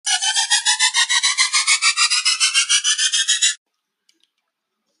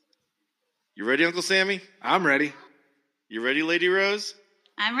You ready, Uncle Sammy? I'm ready. You ready, Lady Rose?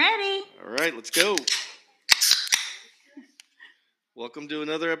 I'm ready. All right, let's go. Welcome to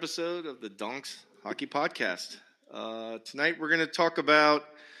another episode of the Donks Hockey Podcast. Tonight we're going to talk about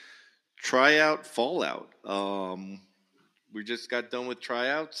Tryout Fallout. We just got done with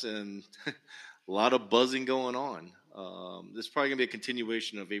tryouts and a lot of buzzing going on. This is probably going to be a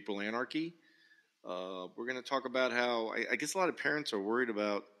continuation of April Anarchy. We're going to talk about how I guess a lot of parents are worried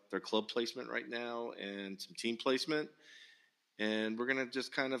about their club placement right now and some team placement. And we're going to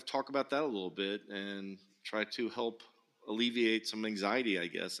just kind of talk about that a little bit and try to help alleviate some anxiety, I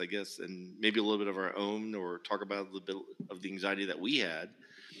guess, and maybe a little bit of our own, or talk about a little bit of the anxiety that we had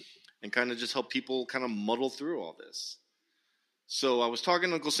and kind of just help people kind of muddle through all this. So I was talking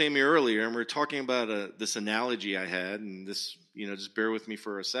to Uncle Sammy earlier, and we were talking about this analogy I had, and this, just bear with me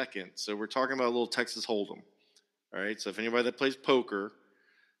for a second. So we're talking about a little Texas Hold'em. All right, so if anybody that plays poker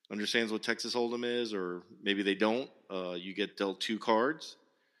understands what Texas Hold'em is, or maybe they don't, you get dealt 2 cards,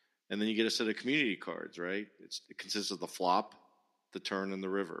 and then you get a set of community cards, right? It consists of the flop, the turn, and the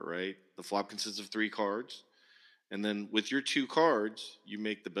river, right? The flop consists of 3 cards, and then with your 2 cards, you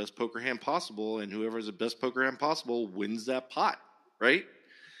make the best poker hand possible, and whoever has the best poker hand possible wins that pot, right?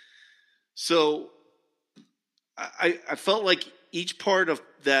 So I felt like each part of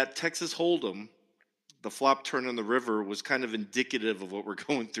that Texas Hold'em, the flop, turn, and the river, was kind of indicative of what we're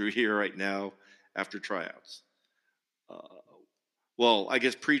going through here right now after tryouts. Well, I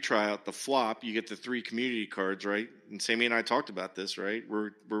guess pre-tryout, the flop, you get the 3 community cards, right? And Sammy and I talked about this, right?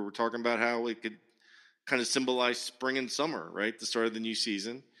 We're talking about how it could kind of symbolize spring and summer, right? The start of the new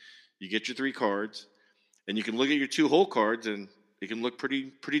season. You get your 3 cards, and you can look at your 2 hole cards, and it can look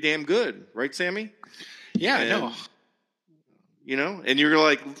pretty damn good, right, Sammy? Yeah, I know. And you're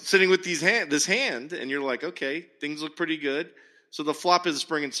like sitting with this hand, and you're like, okay, things look pretty good. So the flop is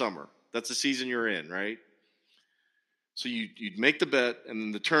spring and summer. That's the season you're in, right? So you'd make the bet, and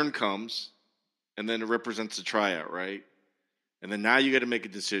then the turn comes, and then it represents the tryout, right? And then now you got to make a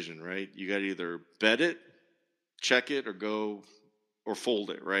decision, right? You got to either bet it, check it, or fold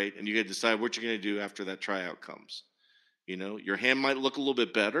it, right? And you got to decide what you're going to do after that tryout comes. Your hand might look a little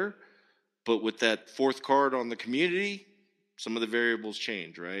bit better, but with that 4th card on the community, some of the variables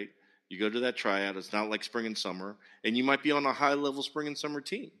change, right? You go to that tryout, it's not like spring and summer, and you might be on a high-level spring and summer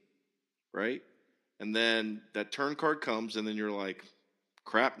team, right? And then that turn card comes, and then you're like,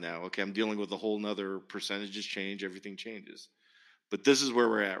 crap now. Okay, I'm dealing with a whole nother percentages change, everything changes. But this is where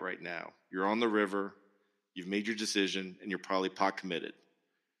we're at right now. You're on the river, you've made your decision, and you're probably pot committed,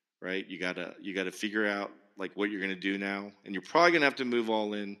 right? You gotta figure out like what you're gonna do now, and you're probably gonna have to move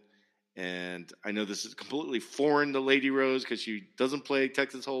all in. And I know this is completely foreign to Lady Rose because she doesn't play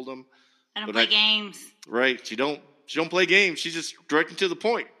Texas Hold'em. I don't play games. Right. She don't play games. She's just directing to the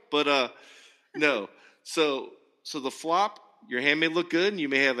point. But no. So the flop, your hand may look good, and you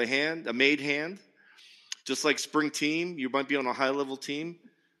may have a made hand. Just like spring team, you might be on a high-level team,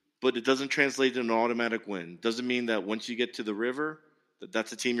 but it doesn't translate into an automatic win. Doesn't mean that once you get to the river,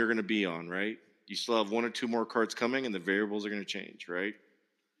 that's the team you're going to be on, right? You still have 1 or 2 more cards coming, and the variables are going to change, right?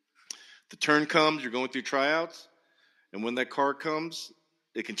 The turn comes, you're going through tryouts, and when that card comes,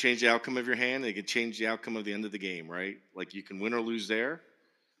 it can change the outcome of your hand, and it can change the outcome of the end of the game, right? Like you can win or lose there,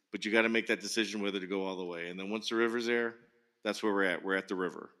 but you got to make that decision whether to go all the way. And then once the river's there, that's where we're at. We're at the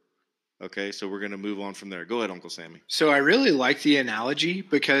river. Okay, so we're going to move on from there. Go ahead, Uncle Sammy. So I really like the analogy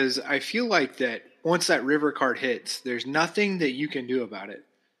because I feel like that once that river card hits, there's nothing that you can do about it.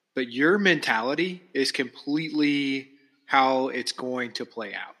 But your mentality is completely how it's going to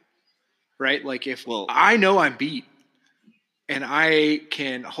play out. Right? Like I know I'm beat and I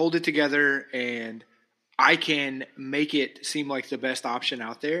can hold it together and I can make it seem like the best option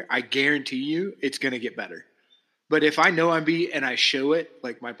out there, I guarantee you it's going to get better. But if I know I'm beat and I show it,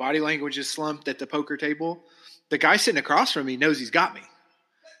 like my body language is slumped at the poker table, the guy sitting across from me knows he's got me.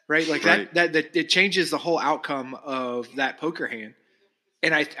 Right? Like right. That it changes the whole outcome of that poker hand.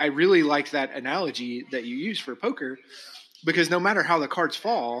 And I really like that analogy that you use for poker because no matter how the cards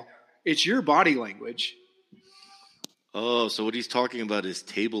fall, it's your body language. Oh, so what he's talking about is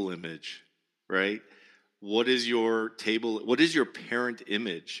table image, right? What is your parent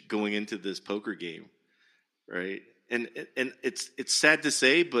image going into this poker game, right? And it's sad to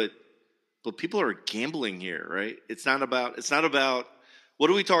say, but people are gambling here, right? It's not about what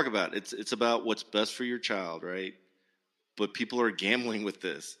do we talk about? It's about what's best for your child, right? But people are gambling with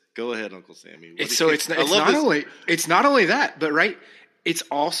this. Go ahead, Uncle Sammy. It's not only that, but right. It's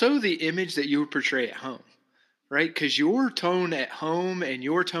also the image that you would portray at home, right? Because your tone at home and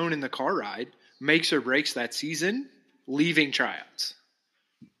your tone in the car ride makes or breaks that season leaving tryouts.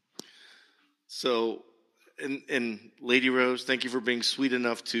 So, and Lady Rose, thank you for being sweet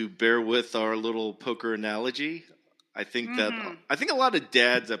enough to bear with our little poker analogy. I think a lot of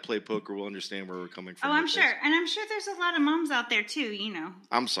dads that play poker will understand where we're coming from. Oh, I'm sure. And I'm sure there's a lot of moms out there too, you know.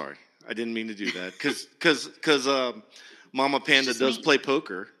 I'm sorry. I didn't mean to do that. Because Mama Panda does play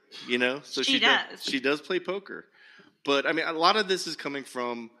poker, you know? So she does. She does play poker. But, I mean, a lot of this is coming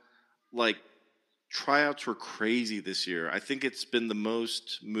from, like, tryouts were crazy this year. I think it's been the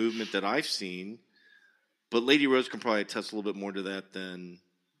most movement that I've seen. But Lady Rose can probably attest a little bit more to that than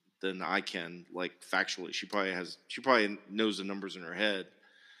I can, like, factually. She probably knows the numbers in her head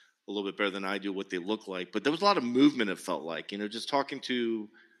a little bit better than I do, what they look like. But there was a lot of movement, it felt like. You know, just talking to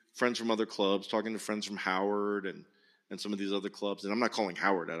friends from other clubs, talking to friends from Howard and some of these other clubs. And I'm not calling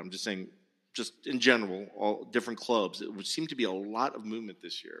Howard out. I'm just saying, just in general, all different clubs. It would seem to be a lot of movement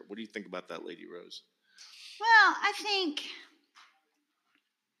this year. What do you think about that, Lady Rose? Well, I think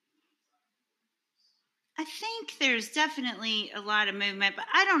there's definitely a lot of movement, but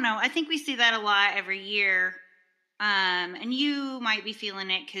I don't know. I think we see that a lot every year. And you might be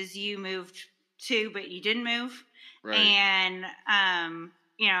feeling it because you moved too, but you didn't move. Right. And,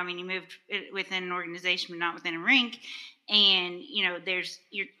 you know, I mean, you moved within an organization, but not within a rink. And, you know,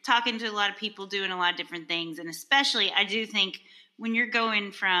 you're talking to a lot of people doing a lot of different things. And especially, I do think when you're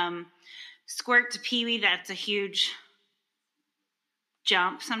going from squirt to peewee, that's a huge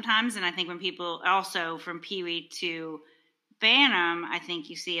jump sometimes. And I think when people also from peewee to Bantam, I think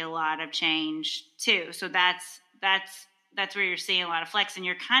you see a lot of change too. So that's where you're seeing a lot of flex, and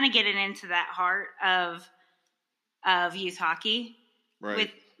you're kind of getting into that heart of youth hockey.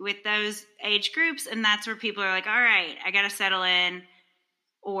 Right. With those age groups, and that's where people are like, all right, I got to settle in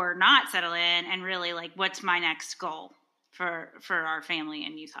or not settle in, and really like, what's my next goal for our family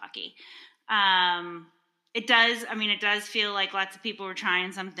in youth hockey? It does feel like lots of people were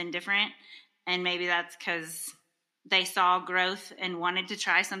trying something different, and maybe that's because they saw growth and wanted to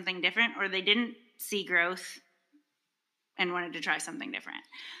try something different, or they didn't see growth and wanted to try something different.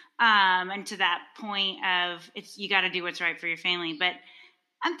 And to that point of you got to do what's right for your family. But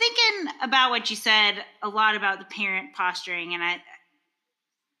I'm thinking about what you said a lot about the parent posturing, and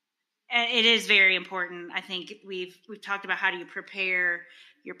it is very important. I think we've talked about how do you prepare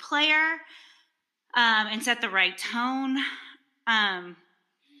your player and set the right tone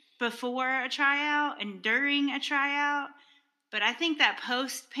before a tryout and during a tryout. But I think that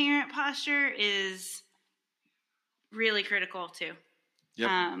post-parent posture is really critical too.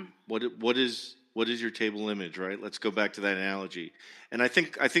 Yep. What is your table image, right? Let's go back to that analogy. And I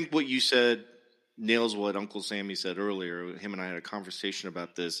think what you said nails what Uncle Sammy said earlier. Him and I had a conversation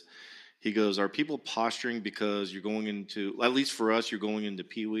about this. He goes, are people posturing because you're going into, at least for us, you're going into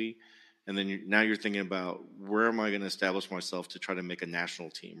peewee, and then now you're thinking about where am I going to establish myself to try to make a national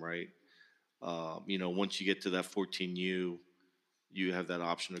team, right? You know, once you get to that 14U, you have that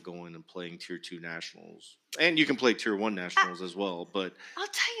option of going and playing Tier 2 nationals. And you can play Tier 1 nationals as well. But I'll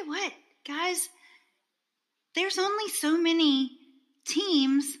tell you what, guys, there's only so many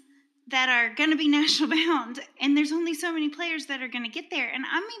teams that are going to be national bound, and there's only so many players that are going to get there. And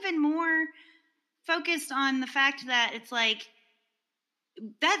I'm even more focused on the fact that it's like,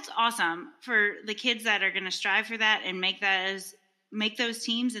 that's awesome for the kids that are going to strive for that and make those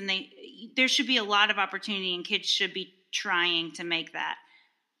teams. And there should be a lot of opportunity, and kids should be trying to make that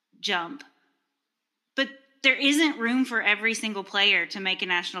jump. But there isn't room for every single player to make a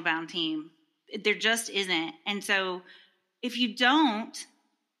national bound team. There just isn't. And so if you don't,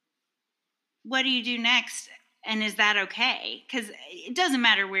 what do you do next? And is that okay? Because it doesn't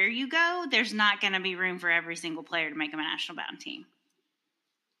matter where you go, there's not going to be room for every single player to make a national bound team.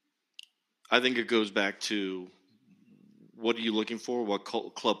 I think it goes back to, what are you looking for? What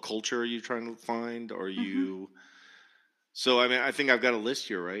club culture are you trying to find? Are you... So, I mean, I think I've got a list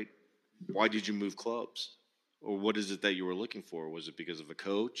here, right? Why did you move clubs? Or what is it that you were looking for? Was it because of a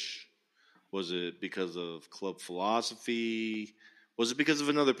coach? Was it because of club philosophy? Was it because of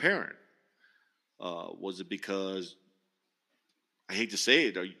another parent? Was it because, I hate to say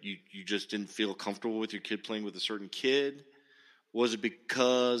it, you just didn't feel comfortable with your kid playing with a certain kid? Was it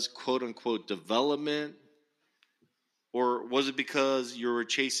because, quote-unquote, development? Or was it because you were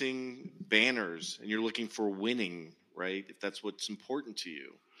chasing banners and you're looking for winning, right? If that's what's important to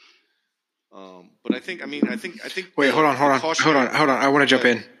you. But I think. Wait, hold on. I want to jump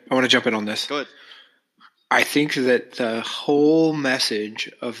in. I want to jump in on this. Go ahead. I think that the whole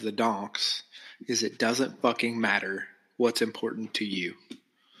message of the Donks is it doesn't fucking matter what's important to you.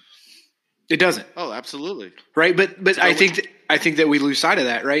 It doesn't. Oh, absolutely. Right, but I think that we lose sight of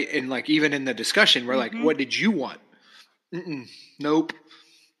that, right? And like even in the discussion, we're like, "What did you want?" Nope.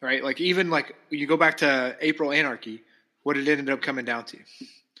 right? Like even like you go back to April Anarchy, what it ended up coming down to,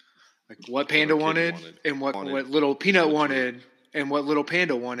 like what Panda wanted and what Little Peanut wanted and what Little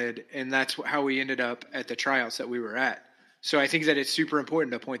Panda wanted, and that's how we ended up at the tryouts that we were at. So I think that it's super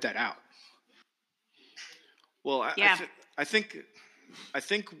important to point that out. Well, I think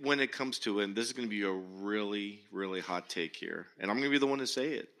when it comes to it, and this is going to be a really, really hot take here, and I'm going to be the one to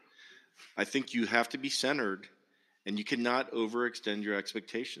say it. I think you have to be centered, and you cannot overextend your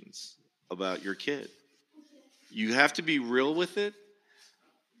expectations about your kid. You have to be real with it,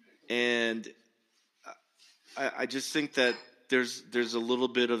 and I just think that there's a little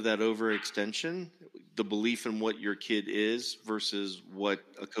bit of that overextension, the belief in what your kid is versus what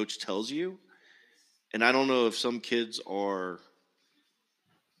a coach tells you. And I don't know if some kids are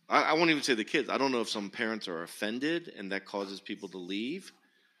 – I won't even say the kids. I don't know if some parents are offended and that causes people to leave.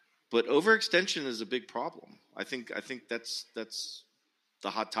 But overextension is a big problem. I think that's the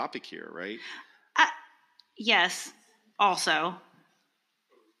hot topic here, right? Yes. Also,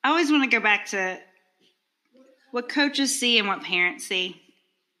 I always want to go back to what coaches see and what parents see.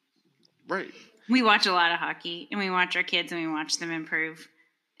 Right. We watch a lot of hockey, and we watch our kids, and we watch them improve,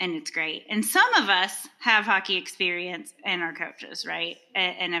 and it's great. And some of us have hockey experience and are coaches, right,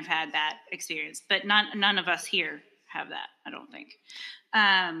 and have had that experience. But none of us here have that, I don't think.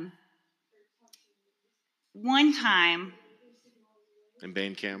 One time. In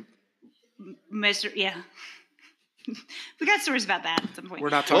band camp? Yeah. We got stories about that at some point. We're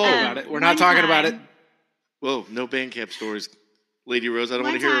not talking about it. We're not talking about it. Whoa, no band camp stories. Lady Rose, I don't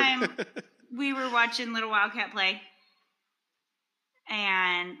want to hear it. One time, we were watching Little Wildcat play,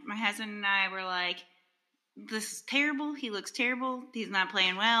 and my husband and I were like, this is terrible. He looks terrible. He's not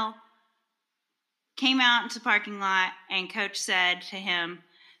playing well. Came out into the parking lot, and Coach said to him,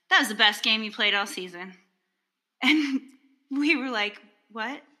 that was the best game you played all season. And we were like,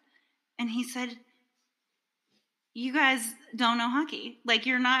 what? And he said, you guys don't know hockey. Like,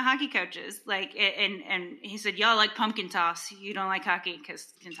 you're not hockey coaches. Like, and he said, y'all like pumpkin toss. You don't like hockey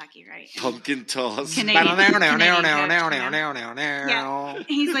because Kentucky, right? And pumpkin toss. Canadian yeah. And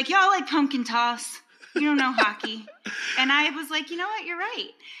he's like, y'all like pumpkin toss. You don't know hockey. And I was like, you know what? You're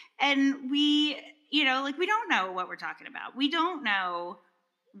right. And we, like, we don't know what we're talking about. We don't know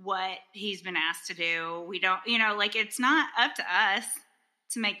what he's been asked to do. We don't, like, it's not up to us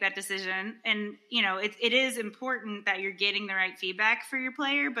to make that decision. And, it is important that you're getting the right feedback for your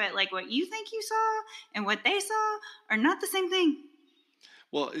player, but like what you think you saw and what they saw are not the same thing.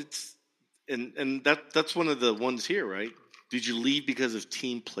 Well, it's, and that's one of the ones here, right? Did you leave because of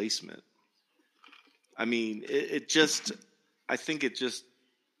team placement? I mean, I think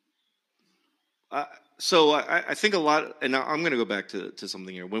I think a lot, and I'm going to go back to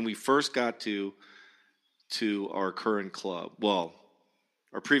something here. When we first got to our current club, well,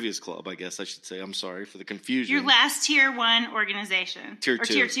 our previous club, I guess I should say. I'm sorry for the confusion. Your last Tier 1 organization. Tier 2. Or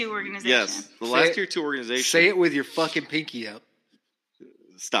Tier 2 organization. Yes, the last Tier 2 organization. Say it with your fucking pinky up.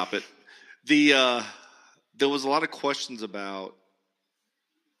 Stop it. There was a lot of questions about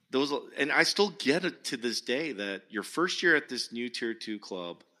and I still get it to this day that your first year at this new Tier 2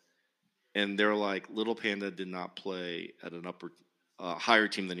 club, and they're like, Little Panda did not play at an higher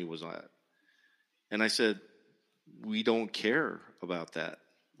team than he was at. And I said, we don't care about that.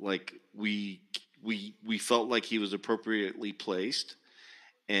 Like, we felt like he was appropriately placed,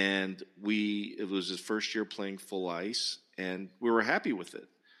 and it was his first year playing full ice, and we were happy with it.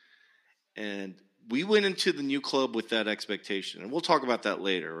 And we went into the new club with that expectation, and we'll talk about that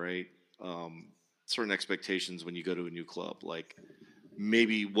later, right? Certain expectations when you go to a new club, like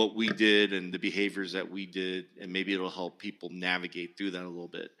maybe what we did and the behaviors that we did, and maybe it'll help people navigate through that a little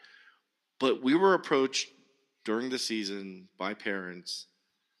bit. But we were approached during the season by parents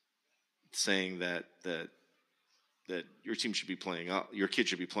saying that your team should be playing up, your kid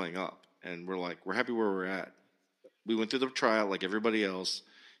should be playing up, and we're like, we're happy where we're at. We went through the tryout like everybody else.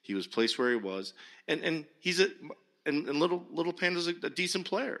 He was placed where he was, and he's and Little Panda's a decent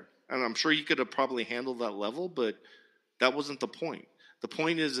player, and I'm sure he could have probably handled that level, but that wasn't the point. The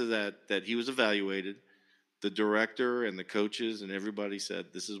point is that he was evaluated. The director and the coaches and everybody said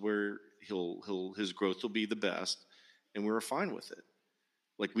this is where his growth will be the best, and we were fine with it.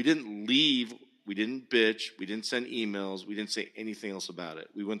 Like, we didn't leave, we didn't bitch, we didn't send emails, we didn't say anything else about it.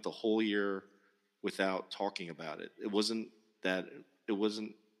 We went the whole year without talking about it. We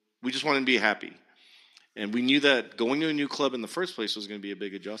just wanted to be happy. And we knew that going to a new club in the first place was going to be a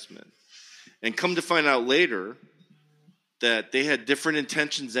big adjustment. And come to find out later that they had different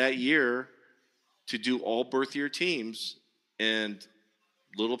intentions that year to do all birth year teams, and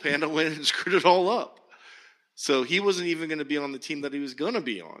Little Panda went and screwed it all up. So he wasn't even going to be on the team that he was going to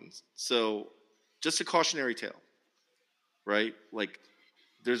be on. So just a cautionary tale, right? Like,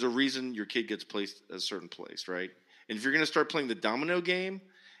 there's a reason your kid gets placed at a certain place, right? And if you're going to start playing the domino game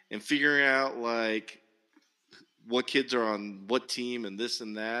and figuring out, like, what kids are on what team and this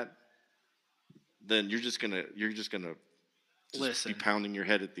and that, then you're just gonna Listen, be pounding your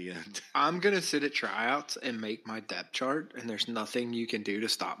head at the end. I'm going to sit at tryouts and make my depth chart, and there's nothing you can do to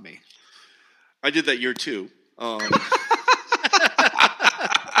stop me. I did that year too.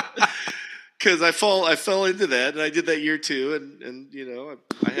 Because I fell into that, and I did that year too, and you know,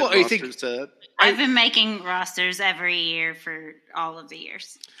 I had rosters set. I've been making rosters every year for all of the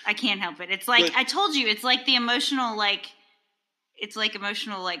years. I can't help it. It's like I told you. It's like the emotional,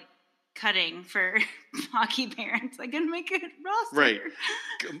 emotional cutting for hockey parents. I gotta make a roster, right?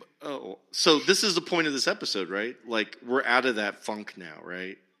 Oh, so this is the point of this episode, right? Like, we're out of that funk now,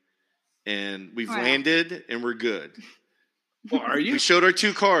 right? And we've landed, and we're good. Well, are you? We showed our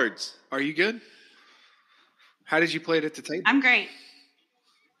 2 cards. Are you good? How did you play it at the table? I'm great.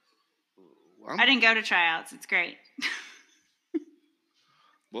 I didn't go to tryouts. It's great.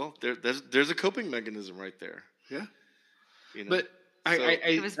 Well, there's a coping mechanism right there. Yeah. You know? But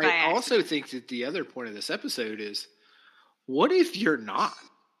I also think that the other point of this episode is, what if you're not?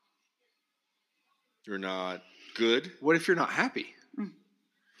 You're not good? What if you're not happy?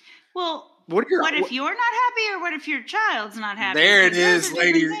 Well, what if you're not happy, or what if your child's not happy? There it is,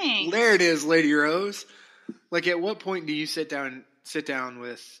 lady. There it is, Lady Rose. Like, at what point do you sit down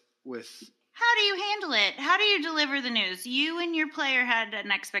with? How do you handle it? How do you deliver the news? You and your player had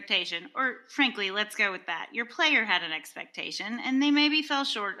an expectation, or frankly, let's go with that. Your player had an expectation, and they maybe fell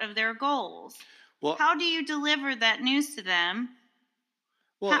short of their goals. Well, how do you deliver that news to them?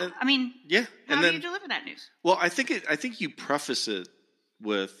 Well, how do you deliver that news? Well, I think you preface it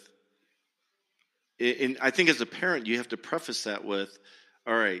with. And I think as a parent, you have to preface that with,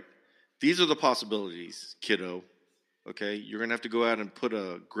 all right, these are the possibilities, kiddo. Okay, you're going to have to go out and put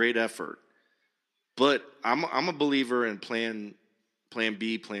a great effort. But I'm a believer in plan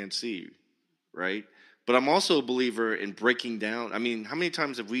B, plan C, right? But I'm also a believer in breaking down. I mean, how many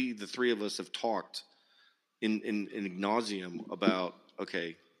times have the 3 of us, have talked in nauseum about,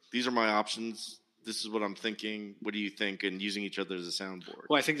 okay, these are my options. This is what I'm thinking. What do you think? And using each other as a soundboard.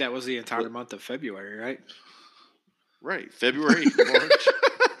 Well, I think that was the entire month of February, right? Right, February, March.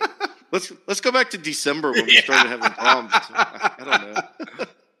 Let's go back to December when we started having problems.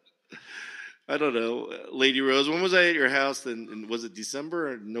 I don't know, Lady Rose. When was I at your house? And was it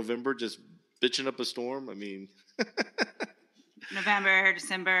December or November? Just bitching up a storm. I mean, November,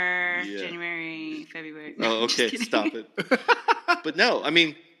 December, January, February. Oh, okay, stop it. But no, I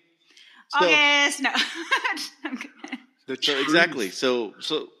mean. August, no. So exactly. So,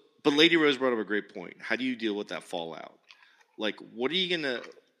 but Lady Rose brought up a great point. How do you deal with that fallout? Like, what are you gonna?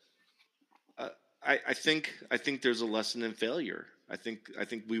 I think there's a lesson in failure. I think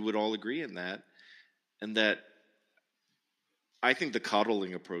we would all agree in that, and that I think the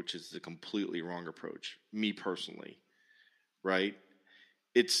coddling approach is the completely wrong approach. Me personally, right?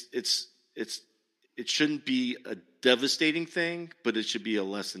 It shouldn't be a devastating thing, but it should be a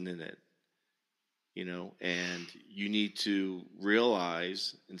lesson in it. You know, and you need to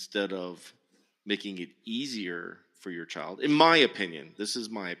realize, instead of making it easier for your child, in my opinion, this is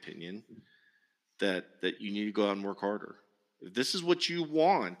my opinion, that you need to go out and work harder. If this is what you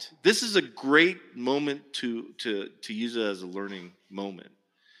want, this is a great moment to use it as a learning moment.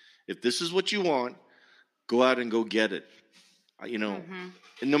 If this is what you want, go out and go get it. You know,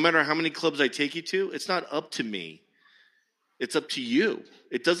 and no matter how many clubs I take you to, it's not up to me. It's up to you.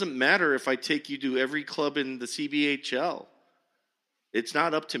 It doesn't matter if I take you to every club in the CBHL. It's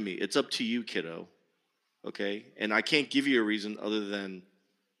not up to me. It's up to you, kiddo. Okay? And I can't give you a reason other than,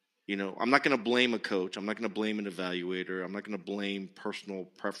 you know, I'm not going to blame a coach. I'm not going to blame an evaluator. I'm not going to blame personal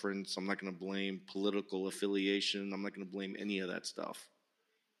preference. I'm not going to blame political affiliation. I'm not going to blame any of that stuff.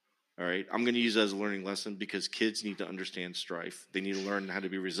 All right? I'm going to use it as a learning lesson, because kids need to understand strife. They need to learn how to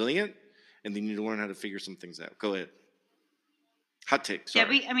be resilient, and they need to learn how to figure some things out. Go ahead. Hot take.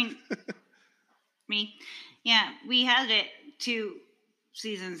 Sorry. Yeah, we had it 2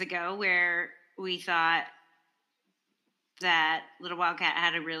 seasons ago where we thought that Little Wildcat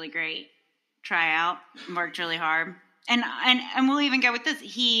had a really great tryout, worked really hard. And we'll even go with this.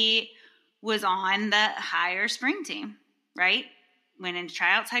 He was on the higher spring team, right? Went into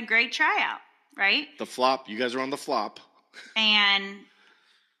tryouts, had great tryout, right? The flop. You guys are on the flop. And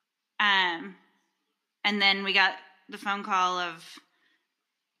then we got the phone call of,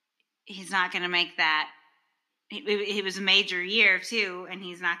 he's not going to make that. It was a major year too, and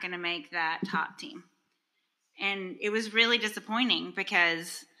he's not going to make that top team. And it was really disappointing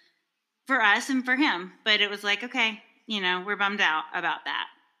because for us and for him, but it was like, okay, we're bummed out about that.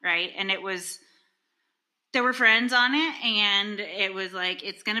 Right. And there were friends on it, and it was like,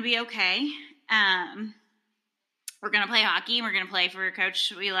 it's going to be okay. We're going to play hockey, and we're going to play for a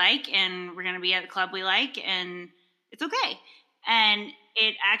coach we like, and we're going to be at a club we like, and it's okay. And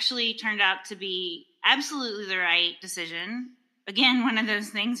it actually turned out to be absolutely the right decision. Again, one of those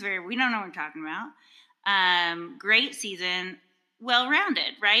things where we don't know what we're talking about. Great season,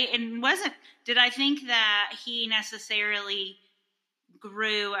 well-rounded, right? And did I think that he necessarily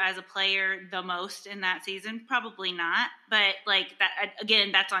grew as a player the most in that season? Probably not. But like that,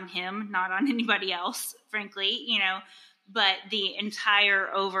 again, that's on him, not on anybody else, frankly, but the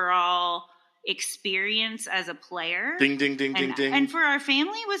entire overall experience as a player. Ding, ding, ding, ding, ding. And for our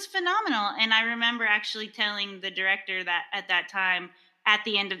family was phenomenal. And I remember actually telling the director that at that time, at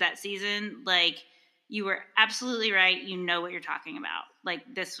the end of that season, like, you were absolutely right. You know what you're talking about. Like,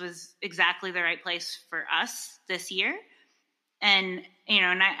 this was exactly the right place for us this year. And,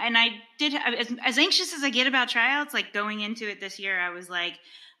 and I did, as anxious as I get about tryouts, like going into it this year, I was like,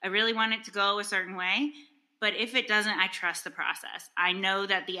 I really want it to go a certain way. But if it doesn't, I trust the process. I know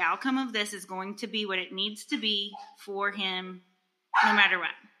that the outcome of this is going to be what it needs to be for him, no matter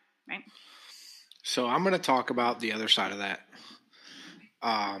what. Right. So I'm going to talk about the other side of that.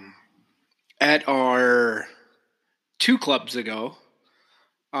 At our 2 clubs ago,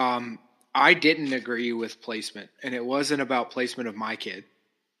 I didn't agree with placement, and it wasn't about placement of my kid.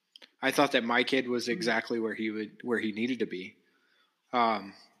 I thought that my kid was exactly where he needed to be.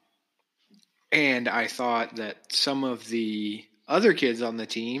 And I thought that some of the other kids on the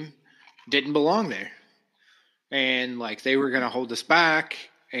team didn't belong there. And like they were going to hold us back,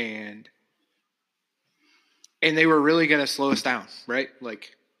 and they were really going to slow us down, right?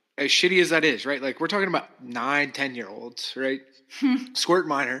 Like, as shitty as that is, right? Like, we're talking about 9, 10-year-olds, right? Squirt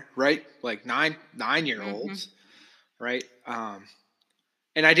minor, right? Like 9-year-olds, right?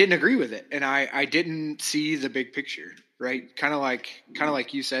 And I didn't agree with it, and I didn't see the big picture, right? Kind of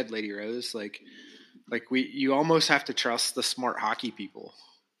like you said, Lady Rose, like you almost have to trust the smart hockey people,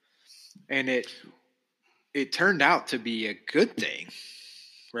 and it turned out to be a good thing,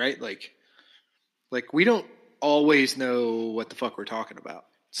 right? Like we don't always know what the fuck we're talking about.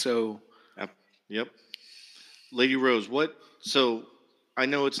 So, yep. Lady Rose, so I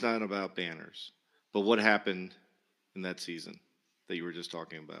know it's not about banners, but what happened in that season that you were just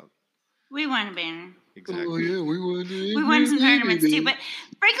talking about? We won a banner. Exactly. Oh yeah, we won. We won some tournaments too, but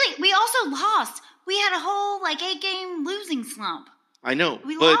frankly, we also lost. We had a whole 8-game losing slump. I know,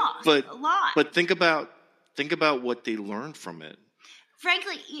 we lost a lot. But think about what they learned from it.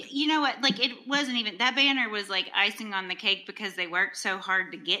 Frankly, you know what? It wasn't even that banner was like icing on the cake because they worked so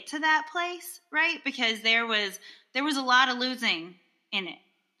hard to get to that place, right? Because there was a lot of losing in it.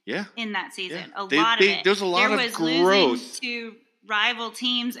 Yeah. In that season, yeah. a lot of it. There's a lot of growth. Losing to rival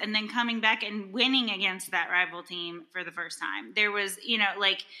teams and then coming back and winning against that rival team for the first time. There was,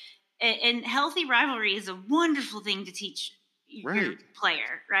 and healthy rivalry is a wonderful thing to teach your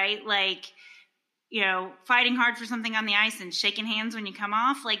player, right? Like, fighting hard for something on the ice and shaking hands when you come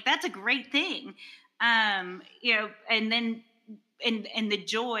off, that's a great thing. And then and the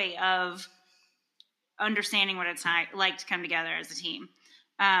joy of understanding what it's like to come together as a team,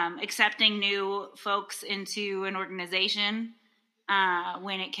 accepting new folks into an organization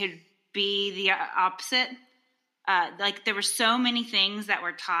when it could be the opposite. There were so many things that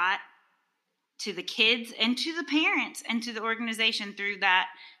were taught to the kids and to the parents and to the organization through that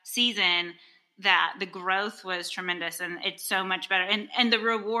season that the growth was tremendous, and it's so much better. And the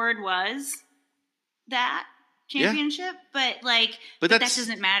reward was that championship, but that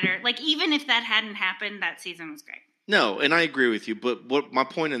doesn't matter. Even if that hadn't happened, that season was great. No, and I agree with you, but what my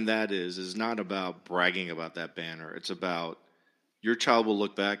point in that is not about bragging about that banner. It's about your child will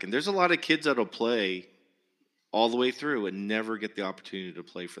look back, and there's a lot of kids that'll play all the way through and never get the opportunity to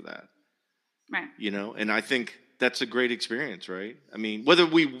play for that. Right. And I think that's a great experience, right? I mean, whether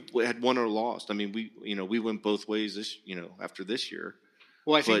we had won or lost, I mean, we went both ways this, after this year.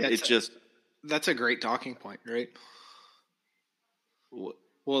 Well, I think that's a great talking point, right? Well,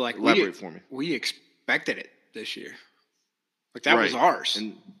 elaborate for me. We expected it this year. That was ours.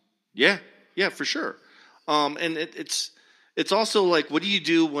 And yeah, for sure. And it's also what do you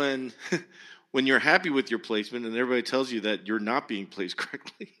do when when you're happy with your placement and everybody tells you that you're not being placed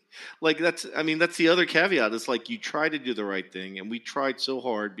correctly? That's the other caveat. It's you try to do the right thing, and we tried so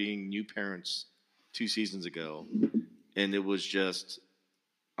hard being new parents 2 seasons ago, and it was just,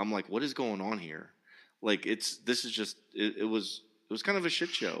 I'm like, what is going on here? It was kind of a shit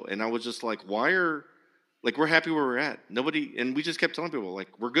show, and I was just like, why are Like, we're happy where we're at. Nobody, and we just kept telling people, like,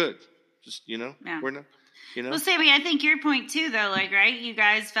 we're good. Just, Yeah. we're not, Well, Sammy, I think your point too, though, like, right? You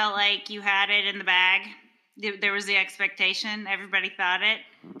guys felt like you had it in the bag. There was the expectation. Everybody thought it.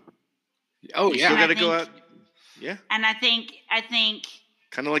 Oh, You yeah. still got to go out. Yeah. And I think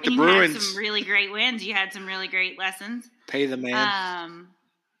kind of like the you Bruins. had some really great wins. You had some really great lessons. Pay the man.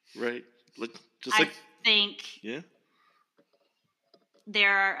 Right. I think yeah.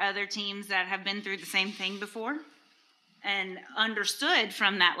 there are other teams that have been through the same thing before and understood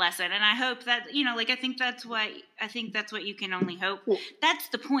from that lesson. And I hope that, I think that's what you can only hope. Well, that's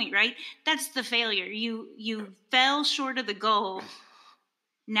the point, right? That's the failure. You fell short of the goal.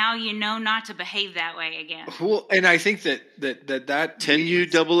 Now you know not to behave that way again. Well, and I think that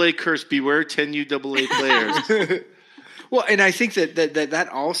 10U curse, beware 10U players. Well, and I think that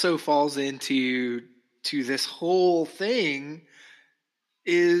also falls into this whole thing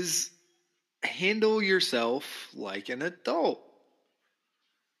is handle yourself like an adult.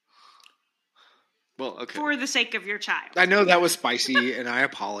 Well, okay. For the sake of your child. I know that was spicy, and I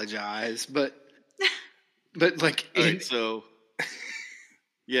apologize, but like, right, so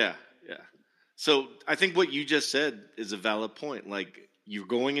yeah. So I think what you just said is a valid point. Like, you're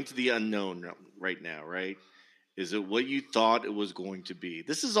going into the unknown right now, right? Is it what you thought it was going to be?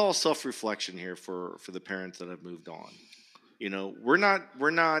 This is all self-reflection here for the parents that have moved on. We're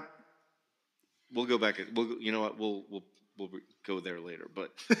not. We'll go back. You know what? We'll go there later.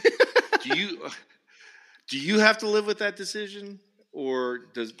 But do you have to live with that decision, or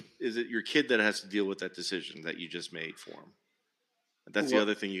is it your kid that has to deal with that decision that you just made for him? That's the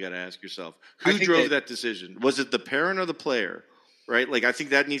other thing you got to ask yourself. Who drove that decision? Was it the parent or the player? Right? Like, I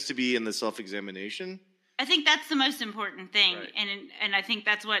think that needs to be in the self-examination. I think that's the most important thing, right. and I think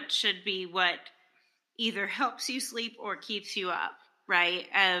that's what should be what either helps you sleep or keeps you up, right?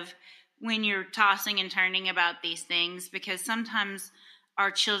 Of when you're tossing and turning about these things, because sometimes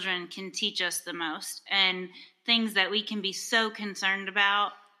our children can teach us the most, and things that we can be so concerned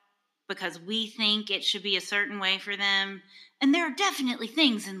about because we think it should be a certain way for them. And there are definitely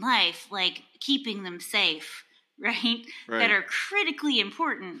things in life like keeping them safe, right? That are critically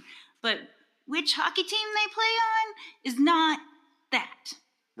important, but which hockey team they play on is not that.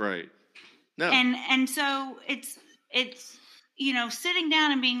 Right. No. And so it's sitting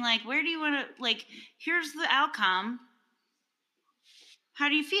down and being like, where do you want to, like, here's the outcome. How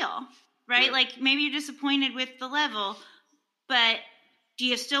do you feel? Right? Like, maybe you're disappointed with the level, but do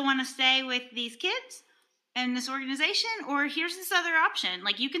you still want to stay with these kids and this organization, or here's this other option?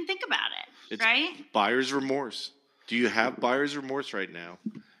 Like, you can think about it, right? Buyer's remorse. Do you have buyer's remorse right now?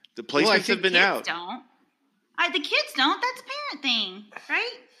 The placements have been out. The kids don't. That's a parent thing,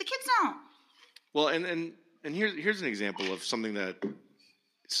 right? The kids don't. Well, and here's an example of something that.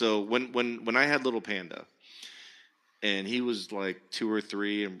 So when I had little Panda, and he was like 2 or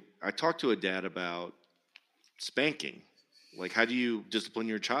 3, and I talked to a dad about spanking, like, how do you discipline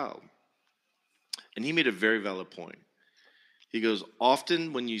your child? And he made a very valid point. He goes,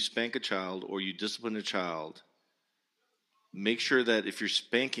 often when you spank a child or you discipline a child, make sure that if you're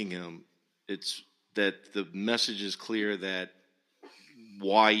spanking him, it's that the message is clear that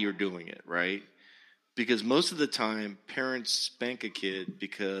why you're doing it, right? Because most of the time, parents spank a kid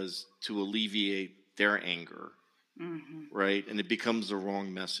because to alleviate their anger, right? And it becomes the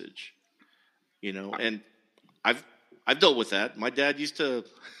wrong message, And I've dealt with that. My dad used to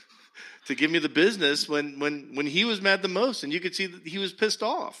give me the business when he was mad the most, and you could see that he was pissed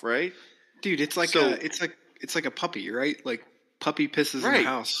off, right? Dude, it's like a puppy, right? Like, puppy pisses in the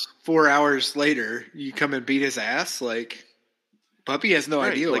house. 4 hours later, you come and beat his ass. Like, puppy has no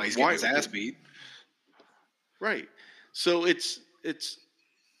idea why he's getting his ass beat. Right. So it's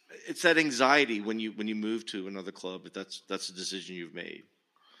that anxiety when you move to another club. That's a decision you've made.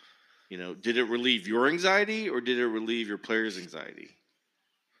 Did it relieve your anxiety or did it relieve your player's anxiety?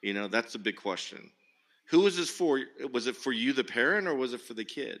 That's the big question. Who was this for? Was it for you, the parent, or was it for the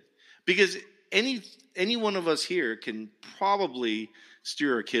kid? Because any one of us here can probably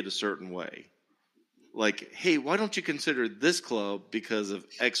steer a kid a certain way. Like, hey, why don't you consider this club because of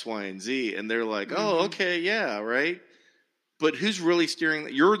X, Y, and Z? And they're like, oh, okay, yeah, right. But who's really steering?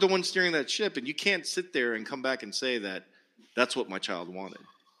 You're the one steering that ship, and you can't sit there and come back and say that that's what my child wanted.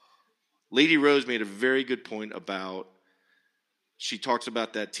 Lady Rose made a very good point about, she talks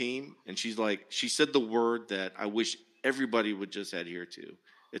about that team, and she said the word that I wish everybody would just adhere to.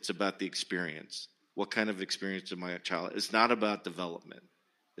 It's about the experience. What kind of experience did my child? It's not about development.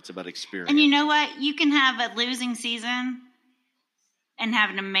 It's about experience. And you know what? You can have a losing season and have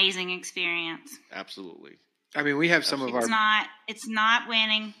an amazing experience. Absolutely. I mean, we have some of our... It's not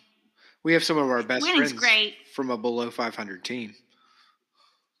winning. We have some of our best Winning's friends great. from a below 500 team.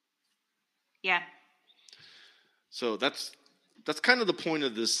 Yeah. So that's kind of the point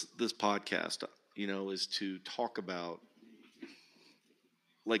of this podcast, is to talk about,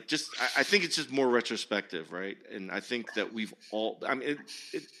 like, I think it's just more retrospective, right? And I think that we've all, I mean,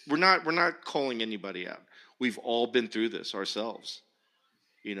 we're not calling anybody out. We've all been through this ourselves.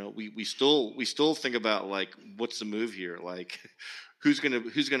 We still think about, like, what's the move here? Like, who's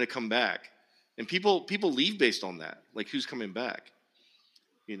gonna come back? And people leave based on that. Like, who's coming back?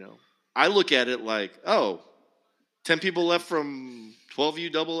 I look at it like, 10 people left from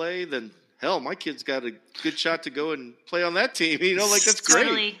 12U AA, then hell, my kid's got a good shot to go and play on that team. Like, that's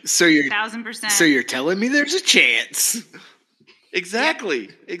Totally. great. So you're 1,000%. So you're telling me there's a chance? Exactly.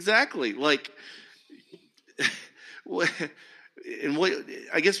 Exactly. Like, and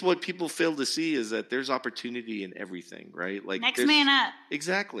I guess what people fail to see is that there's opportunity in everything, right? Like, next man up.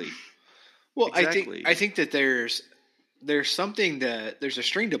 Exactly. Well, Exactly. I think that there's something there's a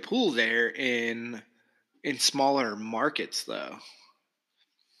string to pull there in smaller markets, though.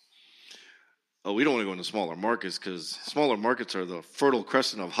 Oh, we don't want to go into smaller markets because smaller markets are the fertile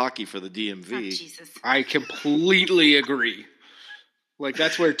crescent of hockey for the DMV. Oh, Jesus. I completely agree. Like,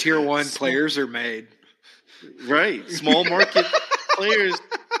 that's where tier 1 players are made. Right. Small market players,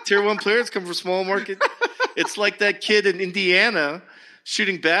 tier 1 players come from small market. It's like that kid in Indiana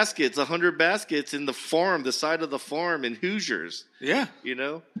shooting baskets, 100 baskets in the side of the farm in Hoosiers. Yeah.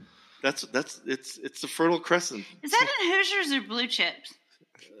 It's the fertile crescent. Is that in Hoosiers or Blue Chips?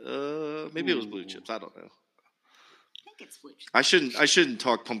 Maybe it was Blue Chips. I don't know. I think it's Blue Chips. I shouldn't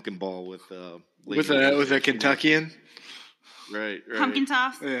talk pumpkin ball with with a Kentuckian. Right. Pumpkin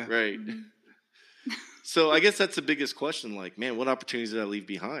toss. Yeah. Right. Mm-hmm. So I guess that's the biggest question. Like, man, what opportunities did I leave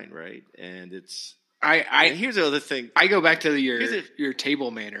behind? Right. And it's. And here's the other thing. I go back to your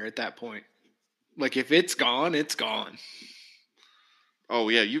table manner at that point. Like, if it's gone, it's gone. Oh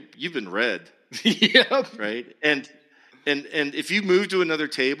yeah, you've been read. Yep. Right. And if you move to another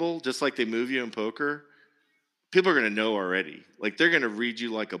table, just like they move you in poker, people are going to know already. Like, they're going to read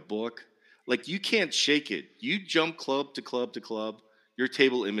you like a book. Like, you can't shake it. You jump club to club to club, your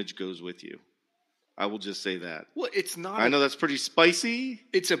table image goes with you. I will just say that. Well, it's not. I know that's pretty spicy.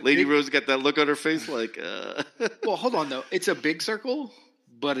 It's a Lady Rose got that look on her face, like. Well, hold on though. It's a big circle,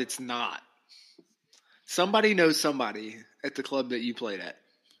 but it's not. Somebody knows somebody at the club that you played at.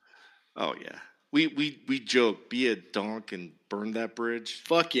 Oh yeah. We joke, be a donk and burn that bridge.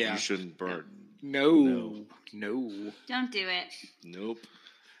 Fuck yeah. You shouldn't burn. No. Don't do it. Nope.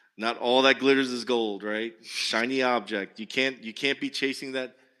 Not all that glitters is gold, right? Shiny object. You can't be chasing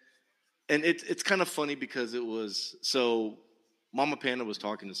that. And it's kind of funny because it was so Mama Panda was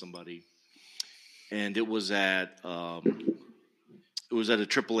talking to somebody, and it was at a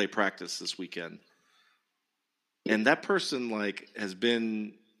AAA practice this weekend. And that person, like, has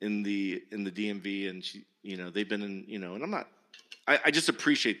been in the DMV, and she, they've been in, and I just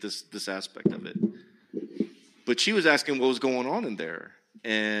appreciate this aspect of it. But she was asking what was going on in there,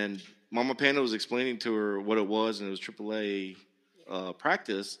 and Mama Panda was explaining to her what it was, and it was AAA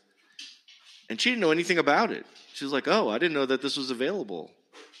practice, and she didn't know anything about it. She was like, "Oh, I didn't know that this was available,"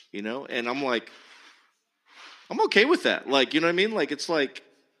 and I'm like, I'm okay with that. Like, you know what I mean? Like, it's like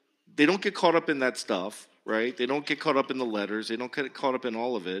they don't get caught up in that stuff. Right? They don't get caught up in the letters. They don't get caught up in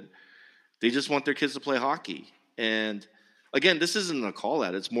all of it. They just want their kids to play hockey. And again, this isn't a call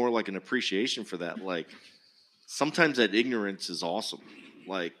out. It's more like an appreciation for that. Like, sometimes that ignorance is awesome.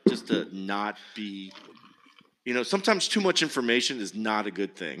 Like, just to not be, sometimes too much information is not a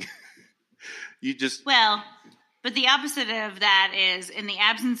good thing. But the opposite of that is, in the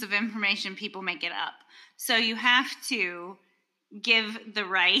absence of information, people make it up. So you have to give the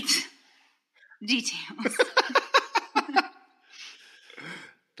right details.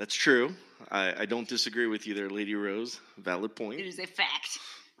 That's true. I don't disagree with you there, Lady Rose. Valid point. It is a fact.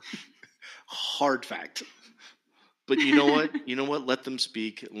 Hard fact. But you know what? Let them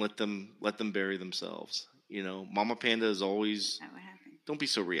speak and let them bury themselves. Mama Panda is always. That would happen. Don't be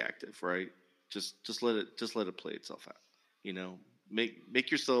so reactive, right? Just let it play itself out.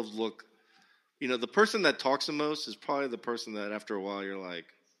 Make yourselves look. The person that talks the most is probably the person that after a while you're like,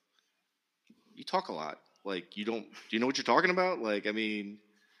 you talk a lot. Like, do you know what you're talking about? Like, I mean,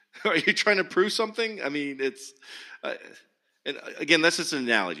 are you trying to prove something? I mean, it's, and again, that's just an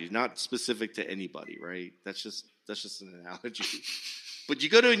analogy, not specific to anybody, right? That's just an analogy. But you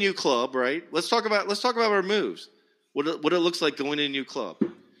go to a new club, right? Let's talk about our moves. What it looks like going to a new club.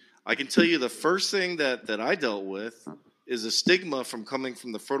 I can tell you the first thing that I dealt with is a stigma from coming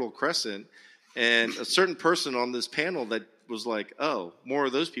from the Fertile Crescent, and a certain person on this panel that was like, oh, more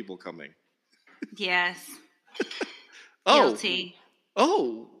of those people coming. Yes. Oh, Guilty.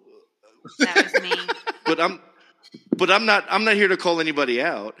 oh, That was me. but I'm not here to call anybody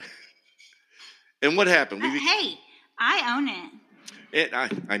out. And what happened? Hey, I own it.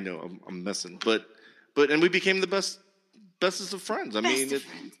 I know I'm messing, but and we became the bestest of friends. I mean,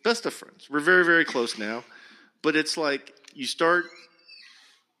 best of friends. We're very, very close now. But it's like you start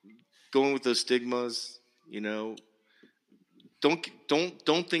going with those stigmas. You know, don't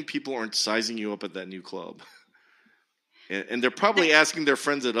think people aren't sizing you up at that new club, and they're probably asking their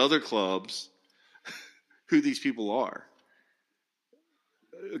friends at other clubs who these people are.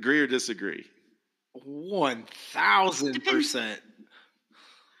 Agree or disagree? 1,000%.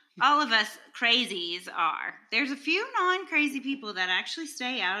 All of us crazies are. There's a few non-crazy people that actually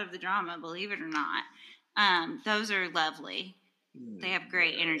stay out of the drama, believe it or not. Those are lovely. They have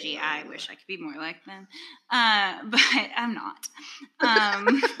great energy. I wish I could be more like them. But I'm not.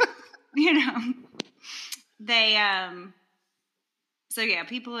 You know, they, so yeah,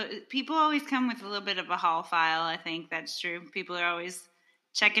 people always come with a little bit of a haul file. I think that's true. People are always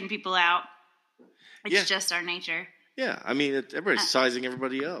checking people out. It's just our nature. Yeah, I mean, everybody's sizing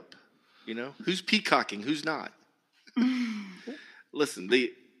everybody up. You know, who's peacocking, who's not. Listen,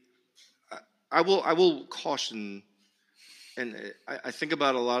 I will caution, and I think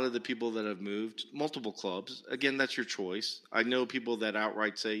about a lot of the people that have moved multiple clubs. Again, that's your choice. I know people that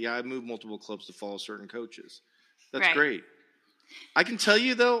outright say, "Yeah, I moved multiple clubs to follow certain coaches." That's great. I can tell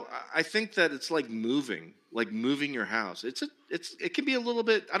you though, I think that it's like moving your house. It can be a little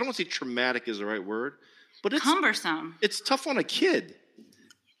bit. I don't want to say traumatic is the right word. But it's cumbersome. It's tough on a kid.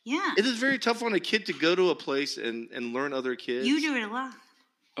 Yeah. It is very tough on a kid to go to a place and learn other kids. You do it a lot.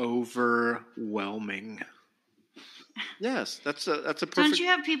 Overwhelming. Yes, that's a perfect. Don't you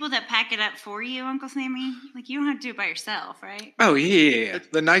have people that pack it up for you, Uncle Sammy? Like, you don't have to do it by yourself, right? Oh, yeah.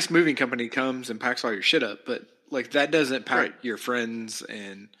 The nice moving company comes and packs all your shit up, but like that doesn't pack your friends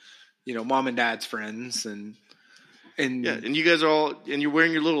and, you know, mom and dad's friends and yeah, and you guys are all, and you're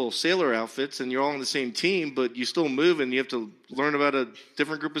wearing your little sailor outfits, and you're all on the same team, but you still move, and you have to learn about a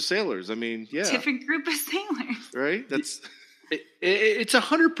different group of sailors. I mean, yeah, different group of sailors, right? That's it's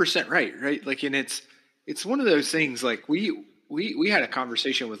 100% right? Like, and it's one of those things. Like we had a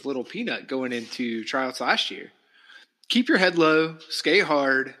conversation with Little Peanut going into tryouts last year. Keep your head low, skate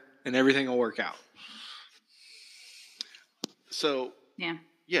hard, and everything will work out. So yeah,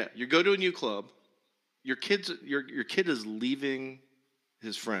 you go to a new club. Your kid is leaving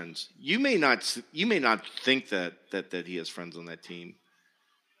his friends. You may not think that he has friends on that team,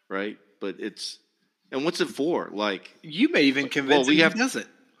 right? But and what's it for? Like, you may even convince him he doesn't.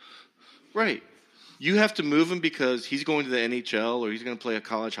 Right. You have to move him because he's going to the NHL or he's going to play a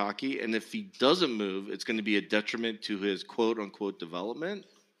college hockey, and if he doesn't move, it's going to be a detriment to his quote unquote development.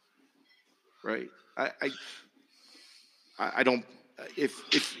 Right? I don't. If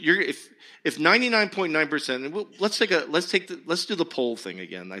 99.9%, let's do the poll thing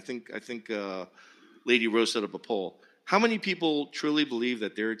again. I think Lady Rose set up a poll. How many people truly believe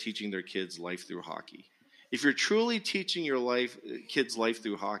that they're teaching their kids life through hockey? If you're truly teaching your kids life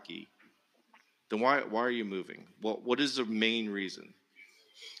through hockey, then why are you moving? What is the main reason?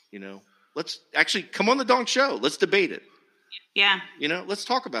 You know, let's actually come on the Donk Show. Let's debate it. Yeah. You know, let's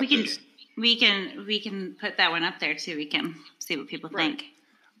talk about this. We can put that one up there too. We can see what people think.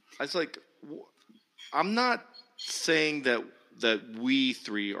 It's like, I'm not saying that we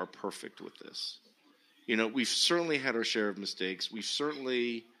three are perfect with this. You know, we've certainly had our share of mistakes. We've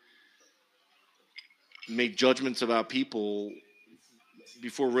certainly made judgments about people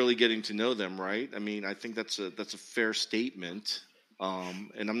before really getting to know them, right? I mean, I think that's a fair statement.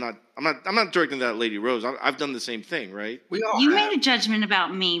 And I'm not directing that at Lady Rose. I've done the same thing, right? You made a judgment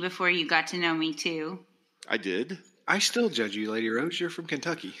about me before you got to know me too. I did. I still judge you, Lady Rose. You're from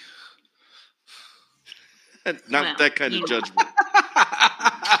Kentucky. Not that kind of judgment.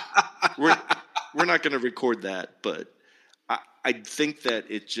 We're not going to record that, but I think that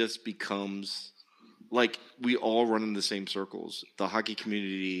it just becomes like we all run in the same circles. The hockey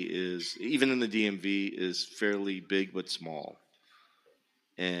community is, even in the DMV, is fairly big but small.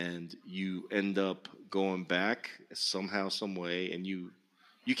 And you end up going back somehow, some way, and you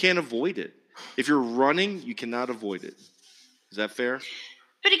can't avoid it. If you're running, you cannot avoid it. Is that fair?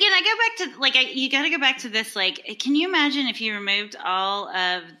 But again, I go back to you got to go back to this. Like, can you imagine if you removed all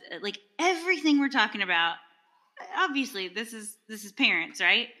of everything we're talking about? Obviously, this is parents,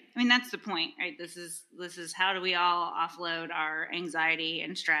 right? I mean, that's the point, right? This is how do we all offload our anxiety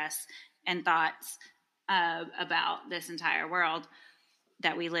and stress and thoughts about this entire world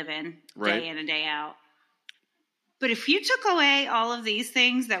that we live in day in and day out. But if you took away all of these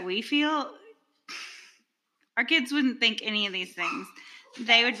things that we feel, our kids wouldn't think any of these things.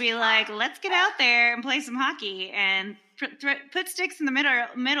 They would be like, let's get out there and play some hockey and put sticks in the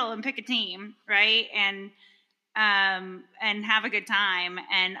middle and pick a team, right? And have a good time.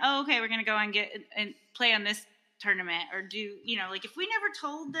 And, okay, we're going to go and play on this tournament or do, like if we never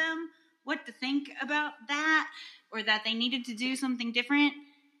told them what to think about that or that they needed to do something different,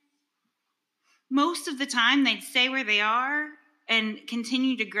 most of the time they'd stay where they are and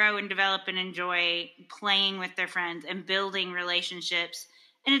continue to grow and develop and enjoy playing with their friends and building relationships.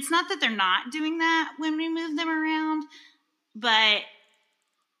 And it's not that they're not doing that when we move them around, but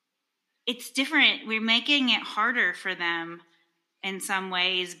it's different. We're making it harder for them in some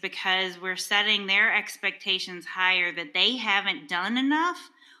ways because we're setting their expectations higher that they haven't done enough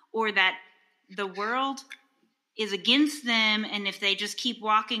or that the world is against them. And if they just keep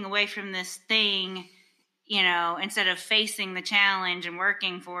walking away from this thing, instead of facing the challenge and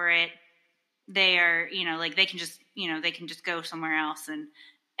working for it, they are, like they can just go somewhere else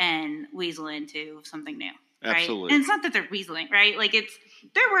and weasel into something new. Right? Absolutely. And it's not that they're weaseling, right? Like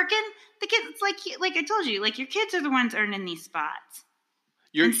they're working. The kids, like I told you, like your kids are the ones earning these spots.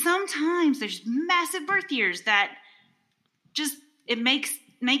 And sometimes there's massive birth years that just, it makes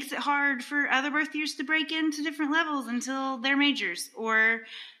it hard for other birth years to break into different levels until they're majors. Or,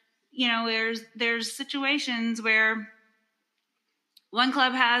 there's situations where one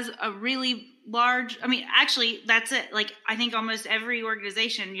club has a really large, actually that's it. Like I think almost every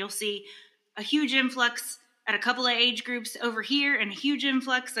organization you'll see a huge influx at a couple of age groups over here and a huge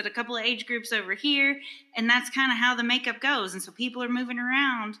influx at a couple of age groups over here. And that's kind of how the makeup goes. And so people are moving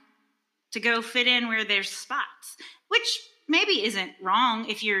around to go fit in where there's spots, which maybe isn't wrong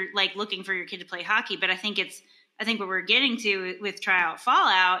if you're like looking for your kid to play hockey. But I think what we're getting to with Tryout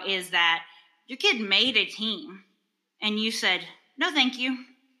Fallout is that your kid made a team and you said, no, thank you.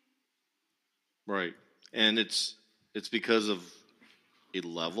 Right. And it's because of a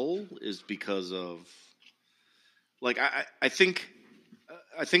level, is because of, like, I think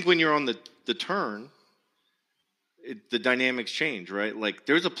when you're on the turn, the dynamics change, right? Like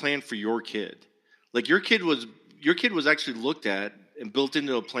there's a plan for your kid. Like your kid was actually looked at and built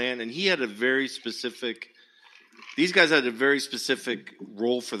into a plan, and he had these guys had a very specific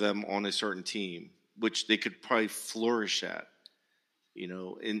role for them on a certain team, which they could probably flourish at,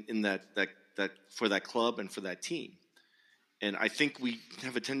 in that for that club and for that team. And I think we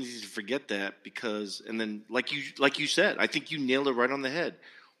have a tendency to forget that and then like you said, I think you nailed it right on the head.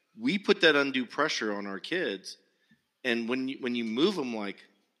 We put that undue pressure on our kids, and when you move them, like,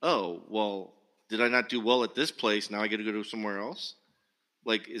 oh, well, did I not do well at this place? Now I got to go to somewhere else.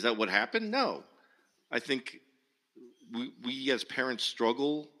 Like, is that what happened? No, I think we as parents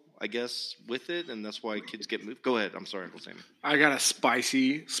struggle, I guess, with it, and that's why kids get moved. Go ahead. I'm sorry, Uncle Sammy. I got a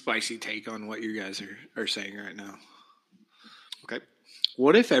spicy take on what you guys are saying right now. Okay.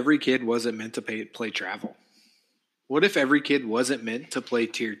 What if every kid wasn't meant to play travel? What if every kid wasn't meant to play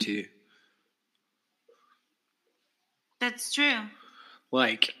tier 2? That's true.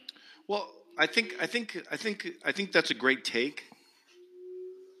 Like, well, I think that's a great take.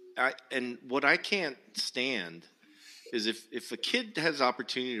 And what I can't stand is if a kid has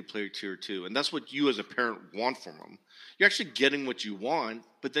opportunity to play tier 2, and that's what you as a parent want from them, you're actually getting what you want,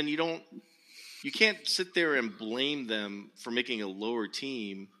 but then you can't sit there and blame them for making a lower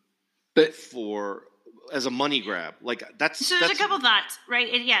team, but as a money grab. Like that's. So there's a couple thoughts, right?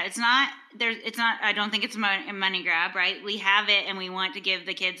 It's not. I don't think it's a money grab, right? We have it, and we want to give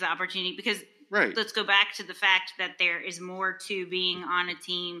the kids the opportunity because. Right. Let's go back to the fact that there is more to being on a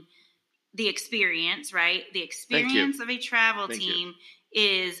team. The experience, right? The experience of a travel team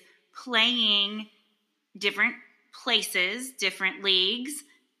is playing different places, different leagues,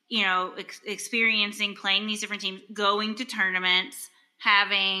 experiencing playing these different teams, going to tournaments,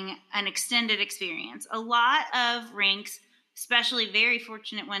 having an extended experience. A lot of rinks, especially very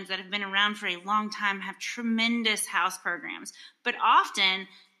fortunate ones that have been around for a long time, have tremendous house programs. But often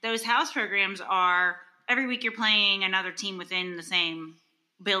those house programs are every week you're playing another team within the same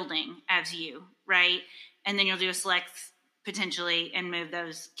building as you, right? And then you'll do a select potentially and move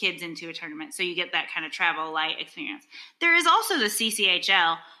those kids into a tournament. So you get that kind of travel light experience. There is also the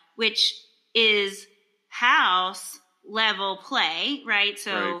CCHL, which is house level play, right?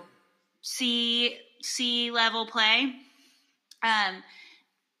 So C level play.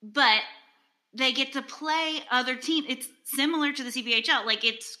 But they get to play other teams. It's similar to the CBHL. Like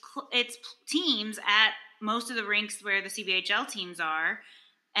it's teams at most of the rinks where the CBHL teams are,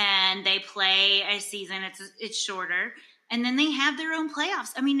 and they play a season. It's shorter, and then they have their own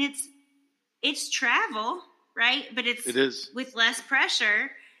playoffs. I mean, it's travel, right? But It is. with less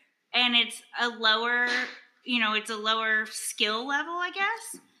pressure, and it's a lower, it's a lower skill level, I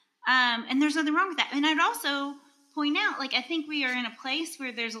guess. And there's nothing wrong with that. And I'd also point out, like, I think we are in a place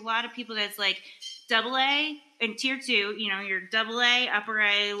where there's a lot of people that's like double A and tier 2, you're double A, upper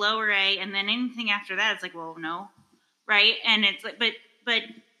A, lower A, and then anything after that, it's like, well, no, right? And it's like, but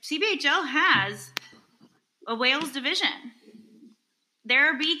CBHL has a Wales division. There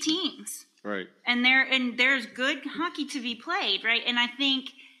are B teams, Right? and there's good hockey to be played, right? And I think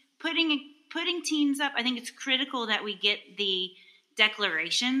putting teams up, I think it's critical that we get the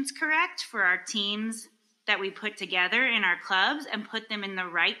declarations correct for our teams that we put together in our clubs and put them in the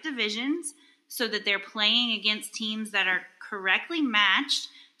right divisions so that they're playing against teams that are correctly matched,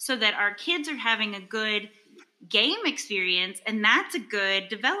 so that our kids are having a good game experience, and that's a good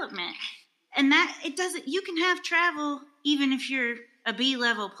development. And that you can have travel even if you're a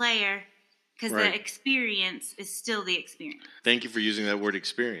B-level player, because the experience is still the experience. Thank you for using that word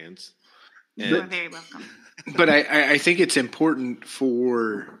experience. You are very welcome. But I think it's important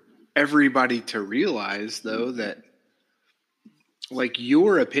for everybody to realize, though, that like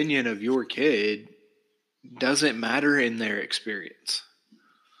your opinion of your kid doesn't matter in their experience.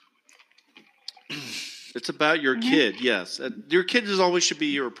 It's about your kid, yes. Your kid always should be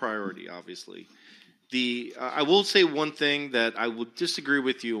your priority, obviously. I will say one thing that I would disagree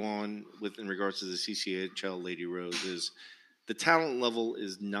with you on in regards to the CCHL Lady Rose is the talent level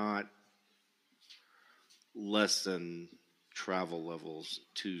is not less than travel levels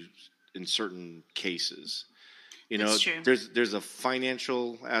in certain cases. That's true. There's a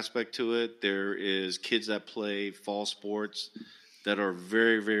financial aspect to it. There is kids that play fall sports that are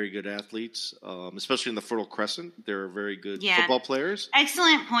very, very good athletes, especially in the Fertile Crescent. They're very good football players.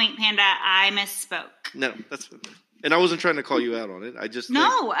 Excellent point, Panda. I misspoke. No, and I wasn't trying to call you out on it. I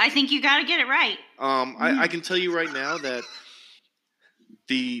think you got to get it right. I can tell you right now that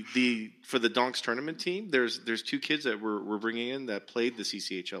for the Donks tournament team, there's 2 kids that we're bringing in that played the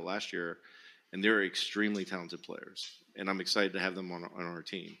CCHL last year, and they're extremely talented players, and I'm excited to have them on our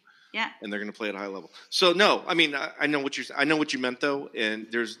team. Yeah, and they're going to play at a high level. So no, I mean I know what you meant though, and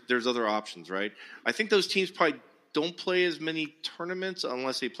there's other options, right? I think those teams probably don't play as many tournaments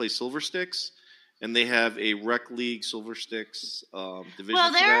unless they play Silver Sticks, and they have a rec league Silver Sticks division.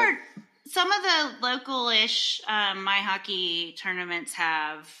 Well, there are some of the local-ish my hockey tournaments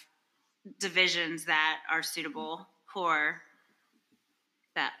have divisions that are suitable for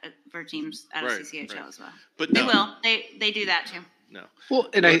teams out of CCHL as well. But they do that too. No. Well,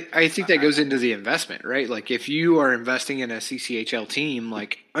 and I think that goes into the investment, right? Like if you are investing in a CCHL team,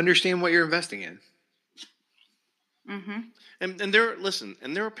 like understand what you're investing in. Mm-hmm. And there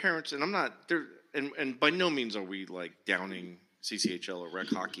are parents, and I'm not there, and by no means are we like downing CCHL or rec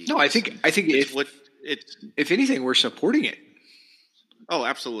hockey. No, I think if anything, we're supporting it. Oh,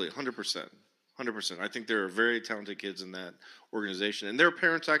 absolutely, 100%. I think there are very talented kids in that organization, and there are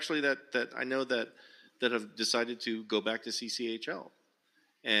parents actually that I know that have decided to go back to CCHL,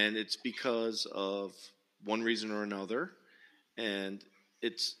 and it's because of one reason or another. And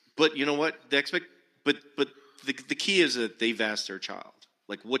but you know what? But the key is that they've asked their child,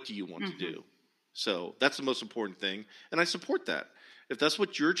 like, what do you want to do? So that's the most important thing, and I support that. If that's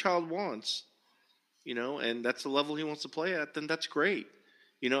what your child wants, and that's the level he wants to play at, then that's great.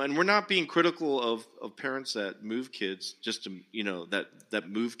 And we're not being critical of parents that move kids just to, that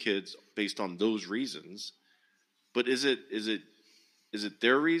move kids based on those reasons. But is it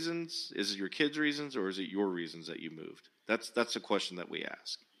their reasons? Is it your kids' reasons, or is it your reasons that you moved? That's a question that we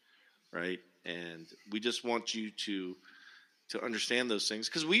ask, right? And we just want you to understand those things,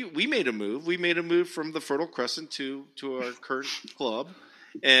 because we made a move. We made a move from the Fertile Crescent to our current club,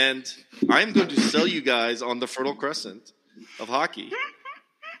 and I'm going to sell you guys on the Fertile Crescent of hockey.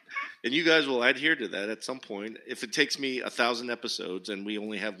 And you guys will adhere to that at some point, if it takes me 1,000 episodes and we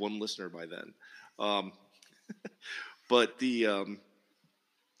only have one listener by then. But it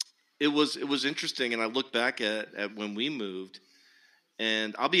was interesting, and I look back at when we moved,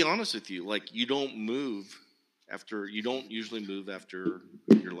 and I'll be honest with you, like you don't usually move after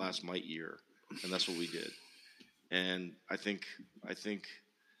your last mite year, and that's what we did. And I think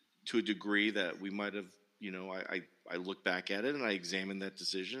to a degree that we might have, I look back at it and I examine that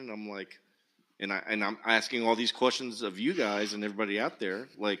decision, and I'm like, and I'm asking all these questions of you guys and everybody out there,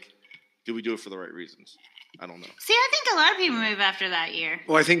 like, did we do it for the right reasons? I don't know. See, I think a lot of people move after that year.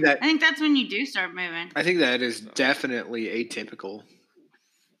 Well, I think that's when you do start moving. I think that is definitely atypical.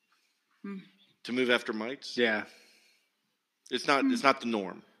 To move after mites? Yeah. It's not the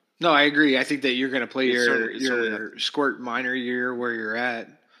norm. No, I agree. I think that you're going to play your squirt minor year where you're at.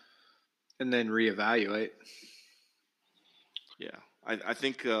 and then reevaluate. Yeah, I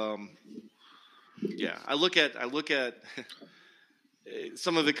think. Yeah, I look at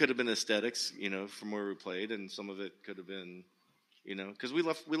some of it could have been aesthetics, from where we played, and some of it could have been, because we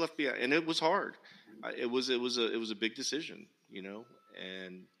left behind, and it was hard. It was a big decision,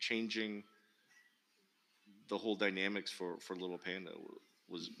 and changing the whole dynamics for Little Panda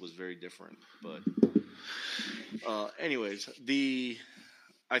was very different. But anyways,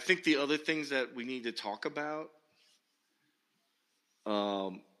 I think the other things that we need to talk about,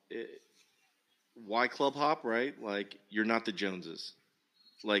 why club hop, right? Like, you're not the Joneses.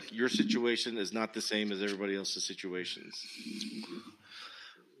 Like, your situation is not the same as everybody else's situations,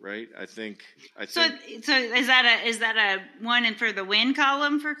 right? I think. So is that a one and for the win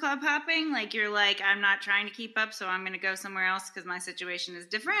column for club hopping? Like, you're like, I'm not trying to keep up, so I'm going to go somewhere else because my situation is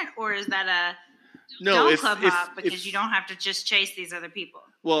different, or is that a don't club hop because you don't have to just chase these other people?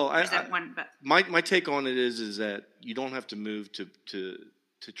 Well, my take on it is that you don't have to move to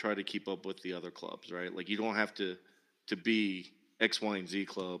try to keep up with the other clubs, right? Like, you don't have to be X, Y, and Z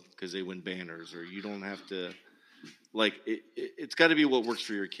club because they win banners, or you don't have to, like, it's got to be what works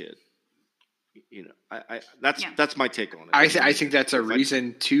for your kid. That's my take on it. I think that's a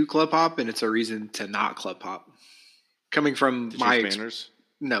reason to club hop, and it's a reason to not club hop. Coming from my banners,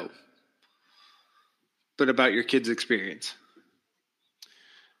 no, but about your kid's experience.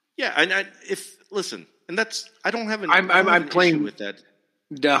 Yeah, and I don't have I'm playing issue with that.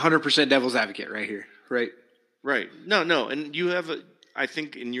 The 100% devil's advocate right here, right? Right. No, and you have I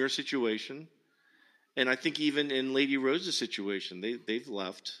think in your situation, and I think even in Lady Rose's situation, they've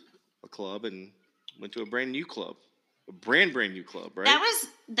left a club and went to a brand new club, brand new club, right?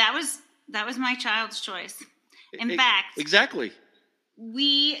 That was my child's choice. In fact, exactly.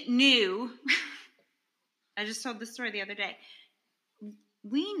 We knew. I just told this story the other day.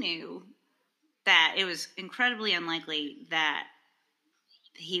 We knew that it was incredibly unlikely that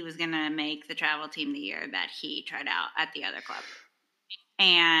he was going to make the travel team the year that he tried out at the other club.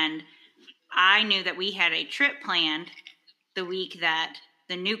 And I knew that we had a trip planned the week that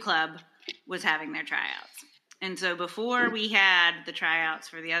the new club was having their tryouts. And so before we had the tryouts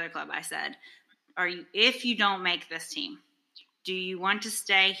for the other club, I said, if you don't make this team, do you want to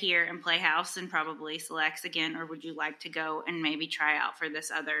stay here and play house and probably selects again, or would you like to go and maybe try out for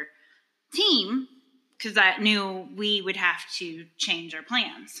this other team? Because I knew we would have to change our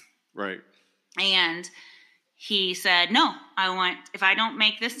plans. Right. And he said, no, if I don't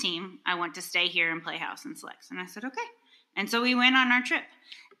make this team, I want to stay here and play house and selects. And I said, okay. And so we went on our trip.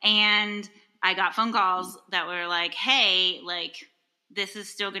 And I got phone calls that were like, hey, like, this is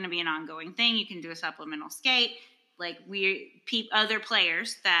still going to be an ongoing thing. You can do a supplemental skate. Like, other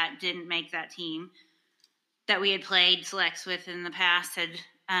players that didn't make that team that we had played selects with in the past had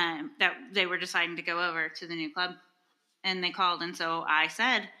that they were deciding to go over to the new club, and they called. And so I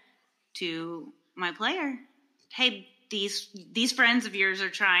said to my player, hey, these friends of yours are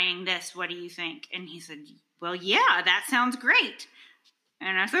trying this. What do you think? And he said, well, yeah, that sounds great.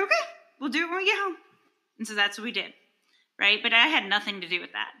 And I said, okay, we'll do it when we get home. And so that's what we did. Right. But I had nothing to do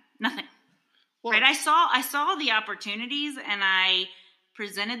with that. Nothing. Well, right. I saw the opportunities, and I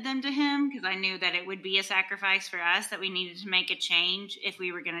presented them to him because I knew that it would be a sacrifice for us, that we needed to make a change if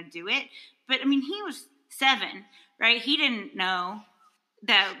we were going to do it. But I mean, he was 7, right? He didn't know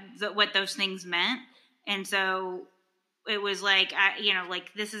that what those things meant. And so it was like,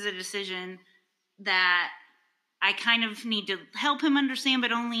 this is a decision that I kind of need to help him understand,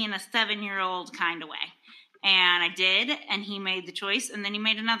 but only in a 7-year-old kind of way. And I did, and he made the choice, and then he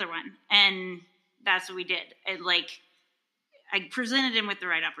made another one. And that's what we did. I presented him with the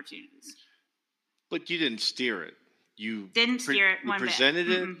right opportunities. But you didn't steer it. You presented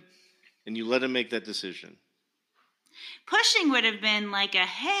it, and you let him make that decision. Pushing would have been like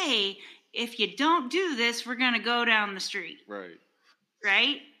hey, if you don't do this, we're going to go down the street. Right.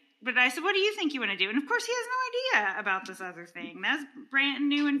 Right? But I said, what do you think you want to do? And of course, he has no idea about this other thing. That's brand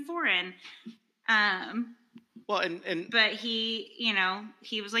new and foreign. But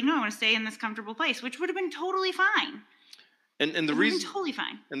he was like, no, I want to stay in this comfortable place, which would have been totally fine. And the reason totally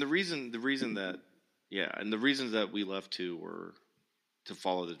fine. And the reasons that we left too were to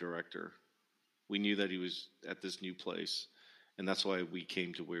follow the director. We knew that he was at this new place, and that's why we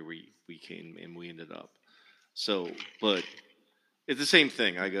came to where we came, and we ended up. So, but it's the same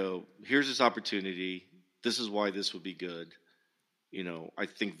thing. I go, here's this opportunity. This is why this would be good. I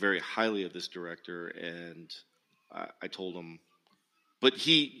think very highly of this director, and I told him, but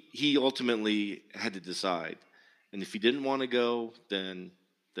he ultimately had to decide. And if he didn't want to go, then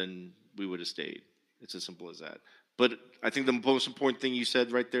we would have stayed. It's as simple as that. But I think the most important thing you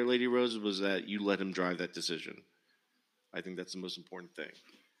said right there, Lady Rose, was that you let him drive that decision. I think that's the most important thing.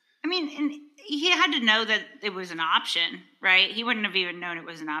 I mean, and he had to know that it was an option, right? He wouldn't have even known it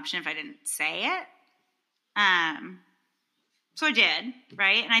was an option if I didn't say it. So I did,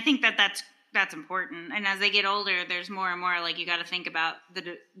 right? And I think that's important. And as they get older, there's more and more like you got to think about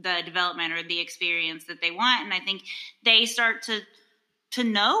the development or the experience that they want. And I think they start to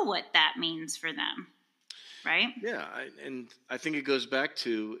know what that means for them, right? Yeah, and I think it goes back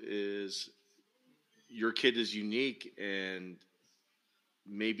to is your kid is unique, and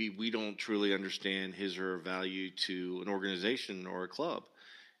maybe we don't truly understand his or her value to an organization or a club.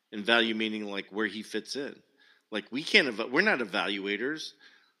 And value meaning like where he fits in. Like we're not evaluators.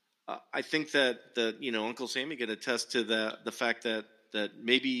 I think that Uncle Sammy can attest to the fact that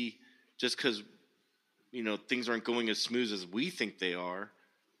maybe just because things aren't going as smooth as we think they are,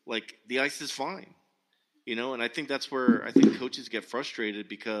 like the ice is fine, and I think that's where I think coaches get frustrated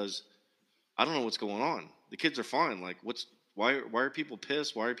because I don't know what's going on. The kids are fine. Like why are people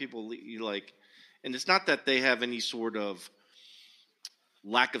pissed? Why are people like? And it's not that they have any sort of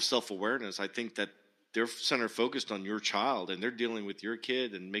lack of self-awareness. I think that they're center focused on your child, and they're dealing with your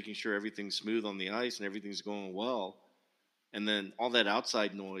kid and making sure everything's smooth on the ice and everything's going well. And then all that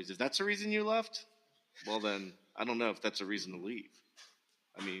outside noise, if that's the reason you left, well then I don't know if that's a reason to leave.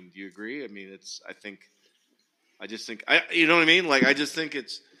 I mean, do you agree? I mean, I just think you know what I mean? Like I just think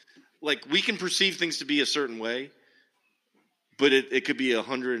it's like we can perceive things to be a certain way, but it could be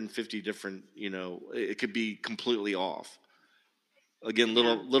 150 different, it could be completely off. Again,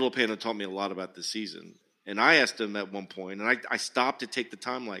 little Panda taught me a lot about this season. And I asked him at one point, and I stopped to take the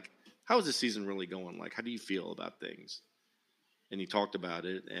time, like, how is this season really going? Like, how do you feel about things? And he talked about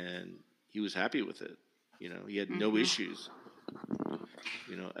it, and he was happy with it. He had no issues,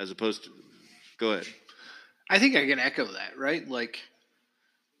 as opposed to – go ahead. I think I can echo that, right? Like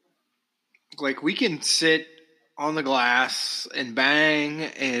we can sit on the glass and bang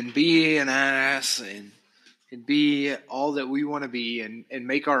and be an ass and be all that we want to be and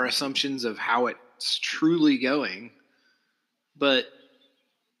make our assumptions of how it's truly going. But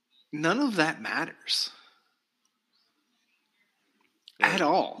none of that matters at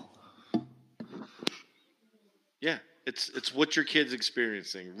all. Yeah, it's what your kid's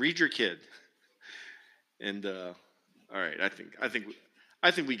experiencing. Read your kid. And all right, I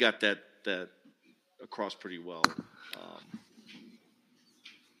think we got that across pretty well.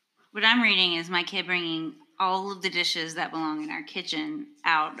 What I'm reading is my kid bringing all of the dishes that belong in our kitchen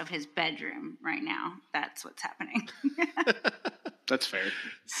out of his bedroom right now. That's what's happening. That's fair.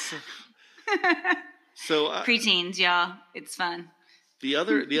 So preteens, y'all, it's fun. The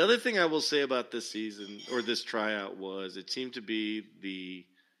other thing I will say about this season or this tryout was it seemed to be the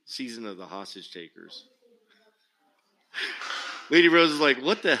season of the hostage takers. Lady Rose is like,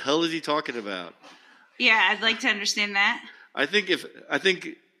 what the hell is he talking about? Yeah, I'd like to understand that. I think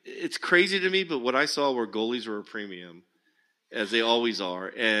it's crazy to me, but what I saw were goalies were a premium, as they always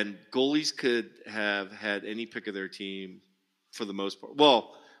are, and goalies could have had any pick of their team for the most part.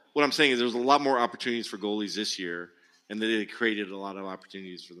 Well, what I'm saying is there was a lot more opportunities for goalies this year, and they created a lot of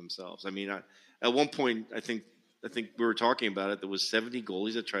opportunities for themselves. I mean, at one point, I think we were talking about it. There was 70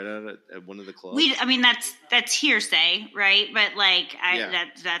 goalies that tried out at one of the clubs. I mean, that's hearsay, right? But like,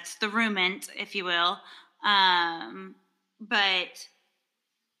 that's the rumant, if you will. But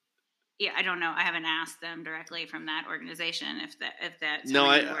yeah, I don't know. I haven't asked them directly from that organization if that's no.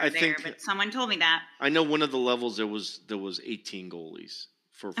 I think, but someone told me that. I know one of the levels there was 18 goalies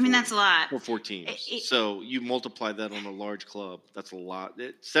for. I mean, that's a lot for 4 teams. So you multiply that on a large club. That's a lot.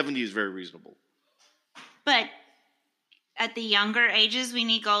 70 is very reasonable. But at the younger ages, we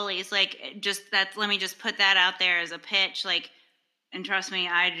need goalies. Like, let me just put that out there as a pitch. Like, and trust me,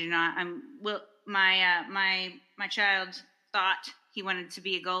 I do not. My child thought he wanted to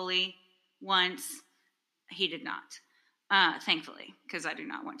be a goalie once. He did not, thankfully, because I do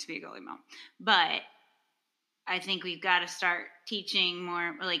not want to be a goalie mom. But I think we've got to start teaching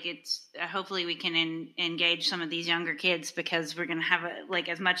more. Like, hopefully we can engage some of these younger kids, because we're going to have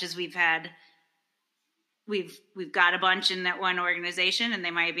as much as we've had. We've got a bunch in that one organization, and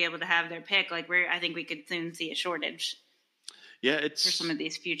they might be able to have their pick. Like, I think we could soon see a shortage. Yeah, for some of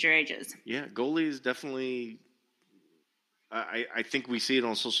these future ages. Yeah, goalies definitely. I think we see it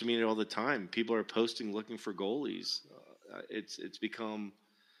on social media all the time. People are posting looking for goalies. It's become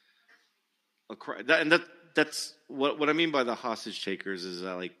a cry. That's what I mean by the hostage takers is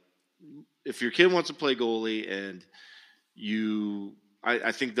that, like, if your kid wants to play goalie and you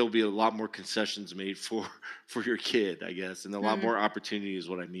I think there'll be a lot more concessions made for your kid, I guess, and a lot more opportunity is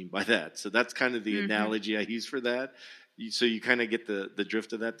what I mean by that. So that's kind of the analogy I use for that. So you kind of get the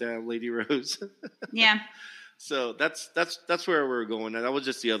drift of that down, Lady Rose. Yeah. So that's where we're going. And that was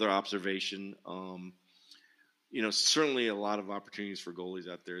just the other observation. Certainly a lot of opportunities for goalies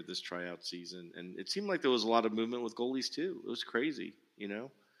out there this tryout season, and it seemed like there was a lot of movement with goalies too. It was crazy, with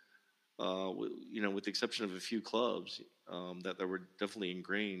the exception of a few clubs that were definitely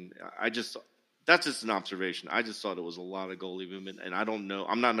ingrained. That's just an observation. I just thought it was a lot of goalie movement, and I don't know.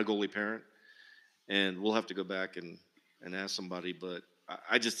 I'm not a goalie parent, and we'll have to go back and ask somebody. But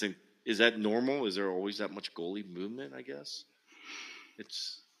I just think, is that normal? Is there always that much goalie movement? I guess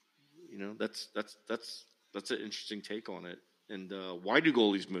it's that's an interesting take on it. And why do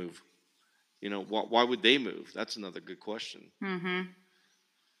goalies move? Why would they move? That's another good question. Mm-hmm.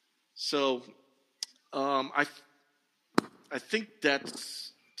 So, I think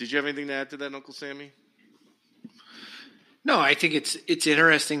that's. Did you have anything to add to that, Uncle Sammy? No, I think it's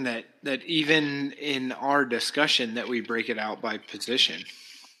interesting that even in our discussion that we break it out by position,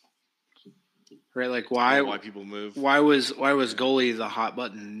 right? Like why people move? Why was goalie the hot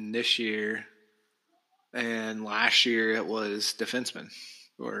button this year, and last year it was defenseman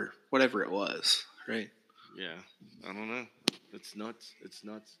or whatever it was, right? Yeah, I don't know. It's nuts.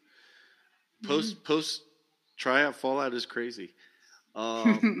 Post tryout fallout is crazy.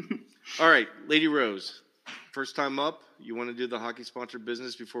 All right, Lady Rose, first time up. You want to do the hockey sponsored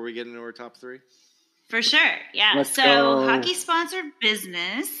business before we get into our top three? For sure, yeah. Let's so go. Hockey sponsored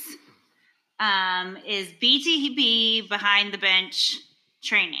business is BTB Behind the Bench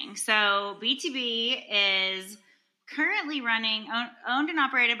Training. So BTB is currently owned and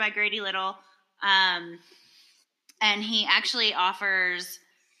operated by Grady Little, and he actually offers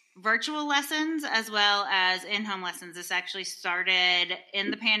virtual lessons as well as in-home lessons. This actually started in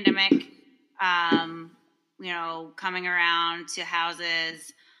the pandemic, coming around to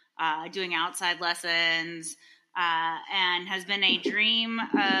houses, doing outside lessons, and has been a dream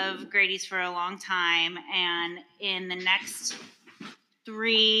of Grady's for a long time. And in the next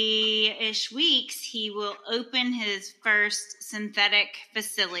 3-ish weeks, he will open his first synthetic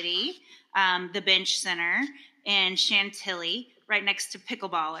facility, the Bench Center in Chantilly, right next to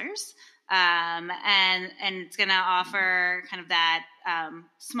Pickleballers. And it's going to offer kind of that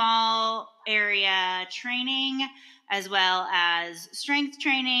small area training as well as strength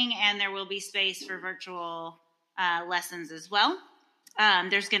training, and there will be space for virtual lessons as well.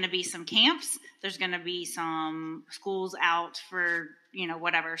 There's going to be some camps. There's going to be some schools out for,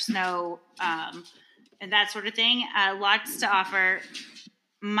 whatever, snow and that sort of thing. Lots to offer.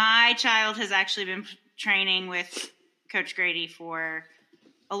 My child has actually been training with Coach Grady for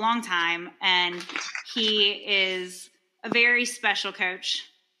a long time, and he is a very special coach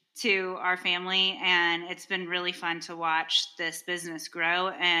to our family, and it's been really fun to watch this business grow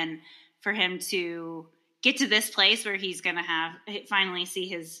and for him to get to this place where he's going to finally see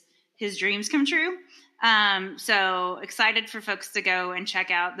his dreams come true. So excited for folks to go and check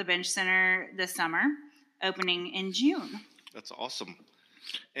out the Bench Center this summer, opening in June. That's awesome.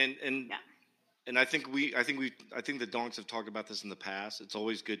 And yeah. And I think the Donks have talked about this in the past. It's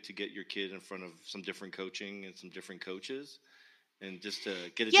always good to get your kid in front of some different coaching and some different coaches, and just to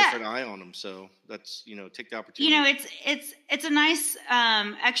get a different eye on them. So that's take the opportunity. It's a nice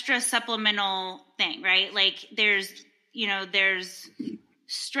extra supplemental thing, right? Like there's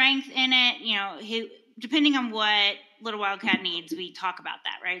strength in it. Depending on what Little Wildcat needs, we talk about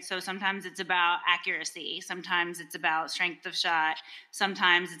that, right? So sometimes it's about accuracy. Sometimes it's about strength of shot.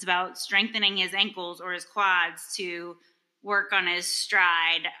 Sometimes it's about strengthening his ankles or his quads to work on his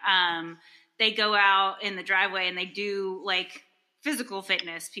stride. They go out in the driveway and they do like physical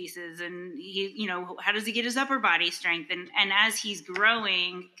fitness pieces, and he, how does he get his upper body strength? And as he's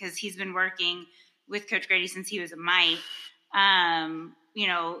growing, because he's been working with Coach Grady since he was a mite,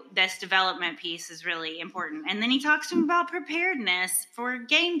 this development piece is really important. And then he talks to him about preparedness for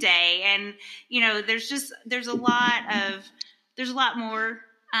game day. And, there's a lot more.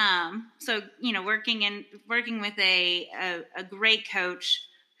 So, working with a great coach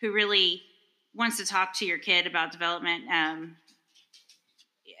who really wants to talk to your kid about development.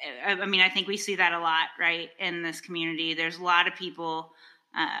 I think we see that a lot, right, in this community. There's a lot of people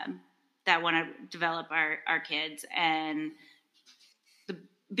that want to develop our kids, and the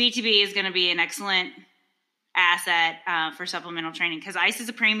BTB is going to be an excellent asset for supplemental training because ice is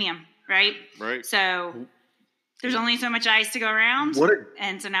a premium, right? Right. So there's only so much ice to go around,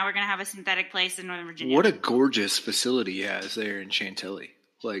 and so now we're going to have a synthetic place in Northern Virginia. What a gorgeous facility he has there in Chantilly.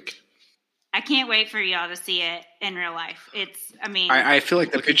 Like, I can't wait for y'all to see it in real life. I feel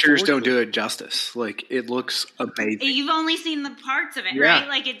like the Looking pictures forward don't to do it justice. Like, it looks amazing. You've only seen the parts of it, Yeah. right?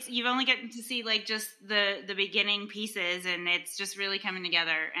 Like you've only gotten to see like just the beginning pieces, and it's just really coming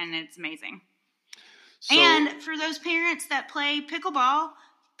together, and it's amazing. So, And for those parents that play pickleball,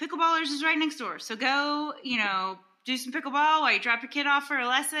 Pickleballers is right next door. So go, do some pickleball while you drop your kid off for a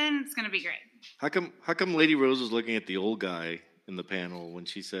lesson. It's going to be great. how come Lady Rose was looking at the old guy in the panel when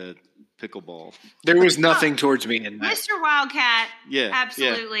she said pickleball? There was nothing towards me in that. Mr. Wildcat Yeah,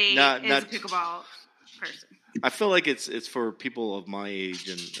 absolutely Not is a pickleball person. I feel like it's for people of my age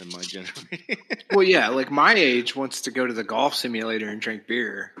and my generation. Well, yeah, like my age wants to go to the golf simulator and drink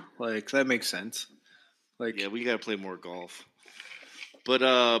beer. Like, that makes sense. Like, Yeah, we got to play more golf. But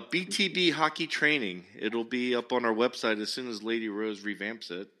BTB hockey training, it'll be up on our website as soon as Lady Rose revamps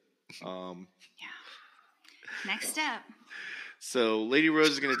it. Next step. So Lady Rose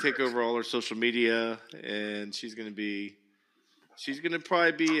is going to take over all our social media, and she's going to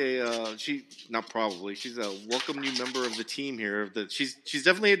probably be she's a welcome new member of the team here. She's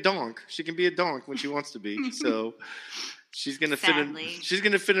definitely a donk. She can be a donk when she wants to be. So she's going to fit in. She's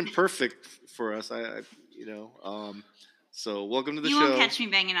going to fit in perfect for us. So welcome to the show. You won't catch me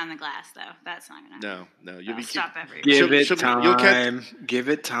banging on the glass, though. That's not going to happen. No. You'll be stop everyone. give it time. Give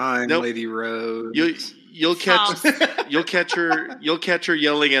it time, Nope. Lady Rose. You'll catch her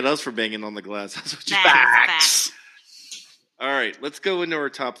yelling at us for banging on the glass. That's what you Facts. All right, let's go into our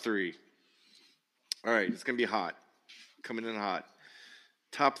top 3. All right, it's gonna be hot, coming in hot.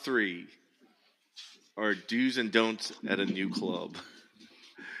 Top 3 are do's and don'ts at a new club.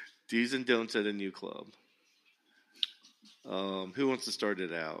 Do's and don'ts at a new club. Who wants to start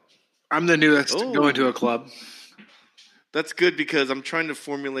it out? I'm the newest going to a club. That's good because I'm trying to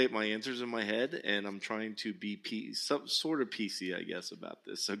formulate my answers in my head, and I'm trying to be some sort of PC, I guess, about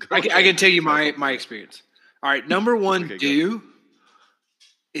this. So I can tell you my experience. All right, number one do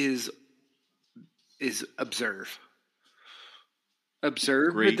is observe.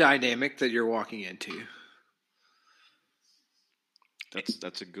 Observe the dynamic that you're walking into.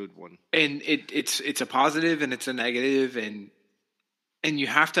 That's a good one. And it's a positive and it's a negative, and you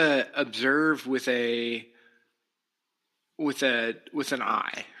have to observe with an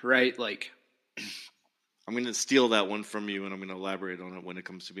eye, right? Like, I'm going to steal that one from you, and I'm going to elaborate on it when it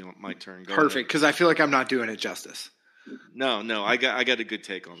comes to be my turn. Go perfect, because I feel like I'm not doing it justice. No, I got a good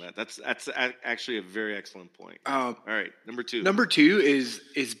take on that. That's actually a very excellent point. All right, number 2. Number 2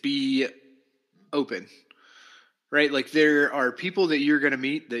 is be open, right? Like, there are people that you're going to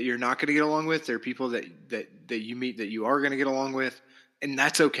meet that you're not going to get along with. There are people that you meet that you are going to get along with, and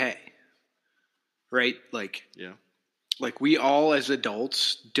that's okay, right? Like, yeah. Like, we all as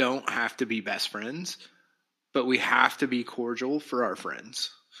adults don't have to be best friends, but we have to be cordial for our friends.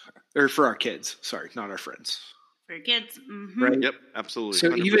 Or for our kids. Sorry, not our friends. For your kids. Mm-hmm. Right? Yep, absolutely.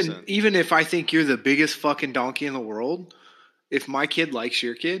 So 100%. even if I think you're the biggest fucking donkey in the world, if my kid likes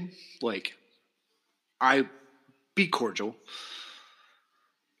your kid, like, I be cordial.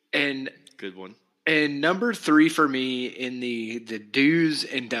 And good one. And number 3 for me in the do's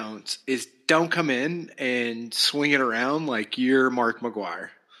and don'ts is don't come in and swing it around like you're Mark McGuire.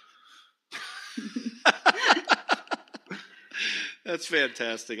 That's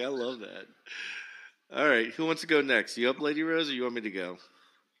fantastic. I love that. All right, who wants to go next? You up, Lady Rose, or you want me to go?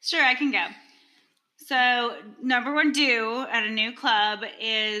 Sure, I can go. So, number 1 do at a new club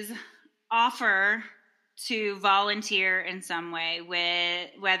is offer to volunteer in some way,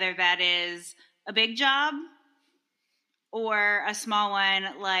 whether that is a big job or a small one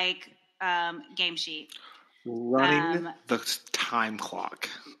like game sheet. Running the time clock.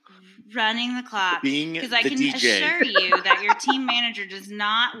 Running the clock. Because I can assure you that your team manager does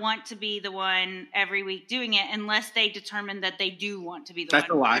not want to be the one every week doing it unless they determine that they do want to be the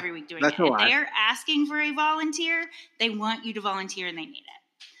one every week doing it. If they're asking for a volunteer, they want you to volunteer and they need it.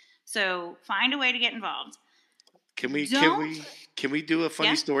 So find a way to get involved. Can we do a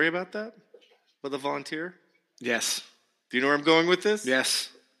funny story about that with a volunteer? Yes. Do you know where I'm going with this? Yes.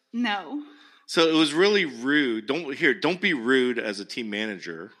 No. So it was really rude. Don't be rude as a team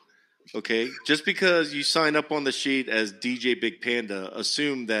manager. Okay? Just because you sign up on the sheet as DJ Big Panda,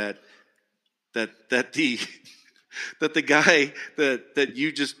 assume that the guy that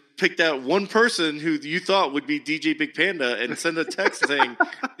you just picked out one person who you thought would be DJ Big Panda and send a text saying,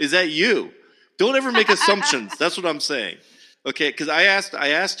 "Is that you?" Don't ever make assumptions. That's what I'm saying. Okay, because I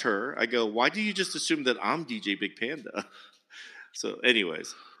asked her, I go, why do you just assume that I'm DJ Big Panda? So,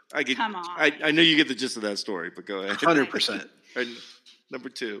 anyways, Come on. I know you get the gist of that story, but go ahead. 100%. Right, number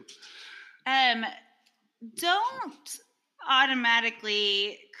 2. Don't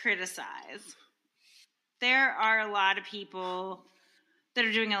automatically criticize. There are a lot of people that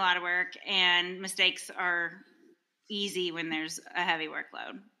are doing a lot of work, and mistakes are easy when there's a heavy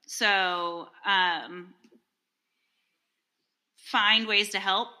workload. So find ways to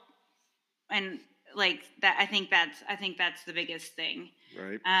help, and like that. I think that's the biggest thing.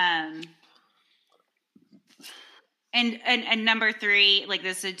 Right. And number 3, like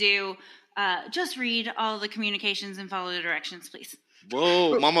this to do, just read all the communications and follow the directions, please.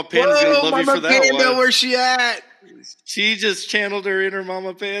 Whoa, Mama Panda's gonna love you for that Panda, one. where's she at? She just channeled her inner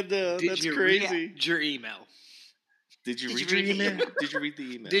Mama Panda. That's crazy. Read your email? Did you read your email? Did you read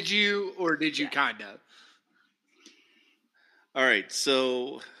the email? Did you, or did you kind of? All right,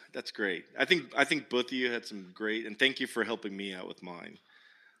 so that's great. I think both of you had some great, and thank you for helping me out with mine.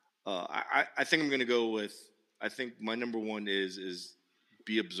 I think I'm going to go with. I think my number one is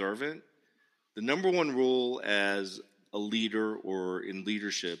be observant. The number one rule as a leader or in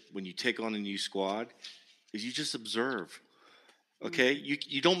leadership when you take on a new squad is you just observe. Okay,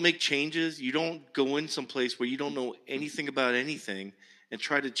 you don't make changes. You don't go in someplace where you don't know anything about anything and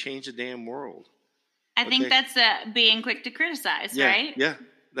try to change the damn world. I think that's being quick to criticize, right? Yeah,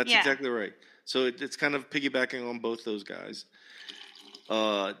 that's exactly right. So it's kind of piggybacking on both those guys.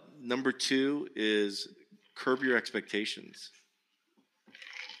 Number 2 is curb your expectations.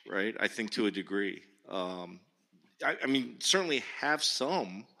 Right, I think to a degree. I mean, certainly have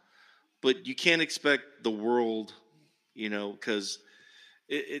some, but you can't expect the world, because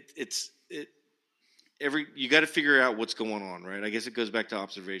you got to figure out what's going on, right? I guess it goes back to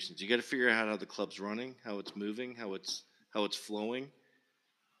observations. You got to figure out how the club's running, how it's moving, how it's flowing.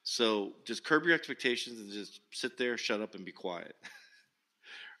 So just curb your expectations and just sit there, shut up, and be quiet.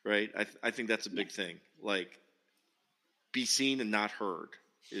 Right? I think that's a big thing. Like, be seen and not heard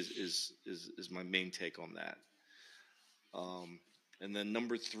is my main take on that. And then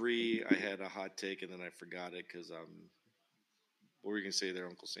number 3, I had a hot take and then I forgot it because what were you gonna say there,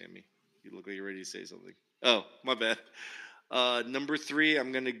 Uncle Sammy? You look like you're ready to say something. Oh, my bad. Number 3,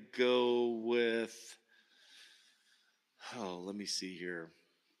 I'm gonna go with. Oh, let me see here.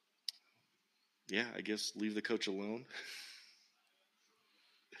 Yeah, I guess leave the coach alone.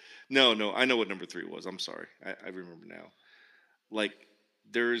 No, I know what number 3 was. I'm sorry, I remember now. Like,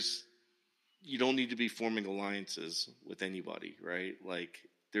 you don't need to be forming alliances with anybody, right? Like,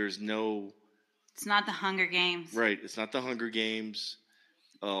 there's no. It's not the Hunger Games. Right, it's not the Hunger Games.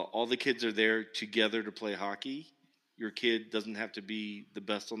 All the kids are there together to play hockey. Your kid doesn't have to be the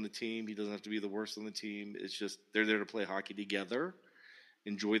best on the team. He doesn't have to be the worst on the team. It's just they're there to play hockey together,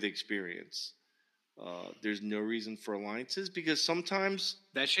 enjoy the experience. There's no reason for alliances because sometimes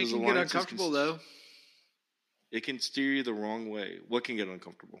that shit can get uncomfortable, though. It can steer you the wrong way. What can get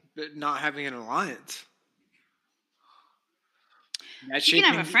uncomfortable? Not having an alliance. You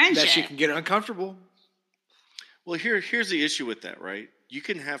can have a friendship. That shit can get uncomfortable. Well, here's the issue with that, right? You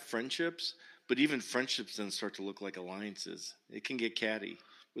can have friendships, but even friendships then start to look like alliances. It can get catty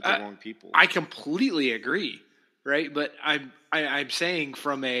with the wrong people. I completely agree, right? But I'm saying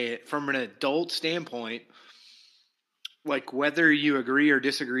from an adult standpoint, like whether you agree or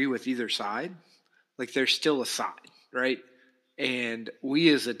disagree with either side, like there's still a side, right? And we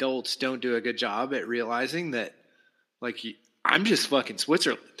as adults don't do a good job at realizing that, like, I'm just fucking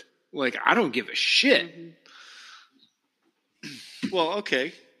Switzerland. Like, I don't give a shit. Well,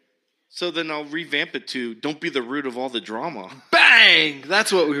 okay. So then I'll revamp it to don't be the root of all the drama. Bang!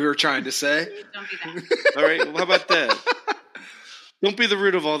 That's what we were trying to say. Don't be that. All right, well, how about that? Don't be the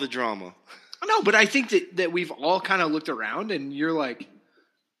root of all the drama. No, but I think that we've all kind of looked around and you're like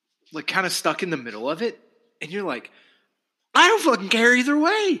kind of stuck in the middle of it. And you're like, I don't fucking care either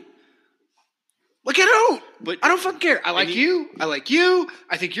way. Like, I don't fucking care. I like you. I like you.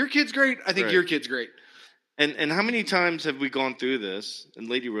 I think your kid's great. I think your kid's great. And how many times have we gone through this, and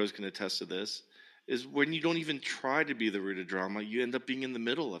Lady Rose can attest to this, is when you don't even try to be the root of drama, you end up being in the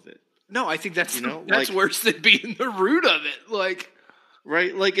middle of it. No, I think that's worse than being the root of it. Like,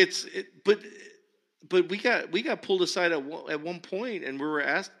 right? Like but we got pulled aside at one point, and we were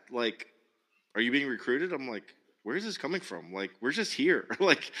asked, like, "Are you being recruited?" I'm like, "Where is this coming from? Like, we're just here."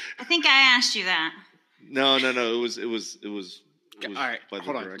 Like, I think I asked you that. No. It was. All right,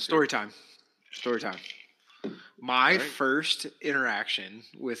 hold on. Story time. My first interaction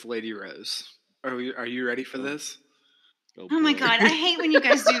with Lady Rose. Are you ready for this? Oh my God, I hate when you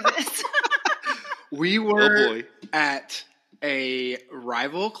guys do this. We were at a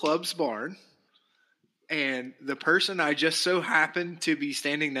rival club's barn, and the person I just so happened to be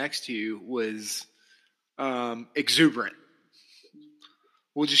standing next to was exuberant.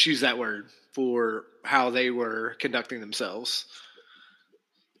 We'll just use that word. for how they were conducting themselves.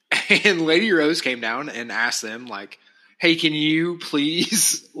 And Lady Rose came down and asked them, like, hey, can you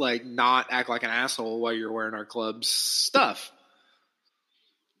please, like, not act like an asshole while you're wearing our club's stuff?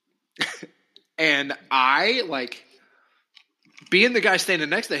 And I, like, being the guy standing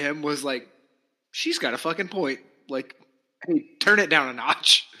next to him was like, she's got a fucking point. Like, hey, turn it down a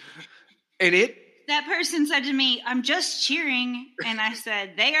notch. And that person said to me, I'm just cheering. And I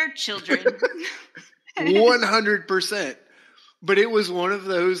said, they are children. 100%. But it was one of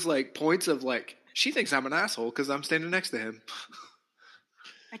those, like, points of, like, she thinks I'm an asshole because I'm standing next to him.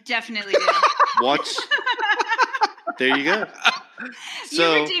 I definitely did. Watch. There you go.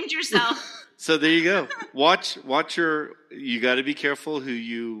 So, you redeemed yourself. So there you go. Watch you got to be careful who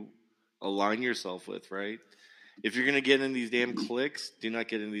you align yourself with, right? If you're going to get in these damn cliques, do not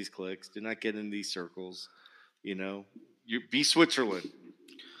get in these cliques. Do not get in these circles. You know, be Switzerland,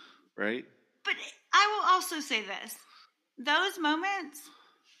 right? But I will also say this. Those moments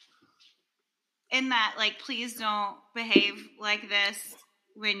in that, like, please don't behave like this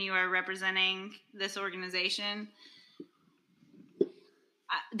when you are representing this organization.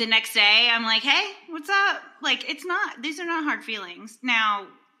 The next day, I'm like, hey, what's up? Like, these are not hard feelings. Now,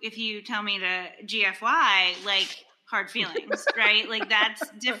 if you tell me to GFY, like, hard feelings, right? Like, that's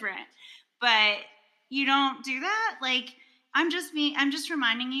different. But you don't do that. Like, I'm just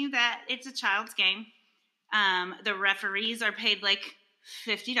reminding you that it's a child's game. The referees are paid like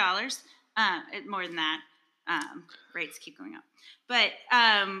 $50, more than that. Rates keep going up, but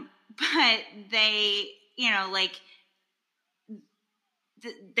they, you know, like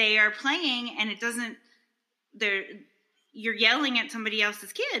they are playing, and it doesn't. You're yelling at somebody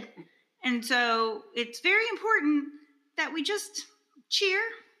else's kid, and so it's very important that we just cheer,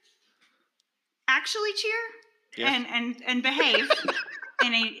 actually cheer, and behave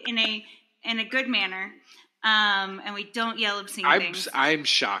in a good manner. And we don't yell obscene things. I'm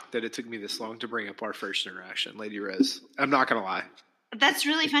shocked that it took me this long to bring up our first interaction, Lady Rose. I'm not gonna lie. That's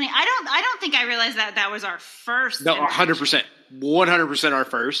really funny. I don't think I realized that was our first. No, 100%, 100% our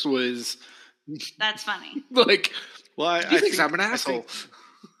first was. That's funny. Like, well, I think I'm an asshole.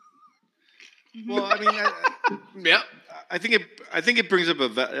 Well, I mean, yep. I think it brings up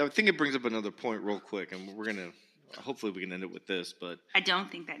another point real quick, and we're gonna hopefully we can end it with this. But I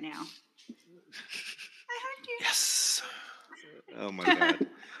don't think that now. I heard you. Yes. Oh my God.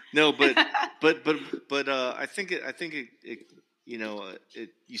 No, but I think it you know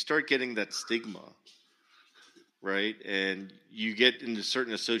you start getting that stigma, right? And you get into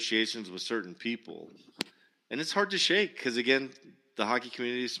certain associations with certain people, and it's hard to shake because again, the hockey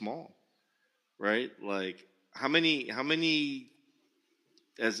community is small, right? Like how many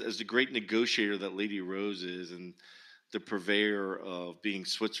as the great negotiator that Lady Rose is, and the purveyor of being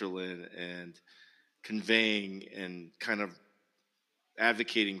Switzerland and conveying and kind of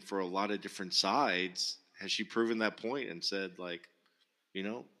advocating for a lot of different sides, has she proven that point and said, like, you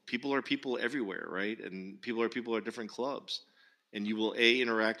know, people are people everywhere, right? And people are people at different clubs, and you will A,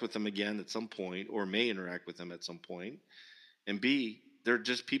 interact with them again at some point, or may interact with them at some point, and B, they're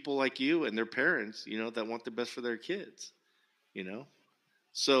just people like you and their parents, you know, that want the best for their kids, you know.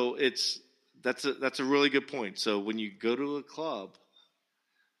 So that's a really good point. So when you go to a club,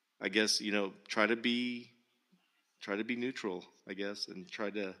 I guess, you know, try to be neutral, I guess, and try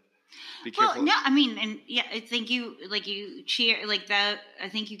to be careful. Well, no, I mean, and yeah, I think you cheer like that. I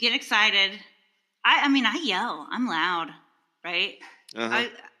think you get excited. I mean, I yell. I'm loud, right? Uh-huh.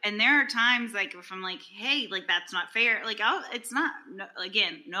 And there are times like if I'm like, hey, like that's not fair. Like, it's not.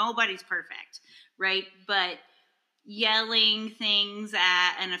 Again, nobody's perfect, right? But yelling things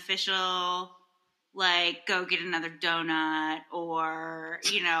at an official, like go get another donut, or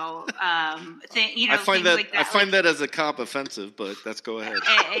you know, I find that, like that. I find that as a cop offensive, but let's go ahead.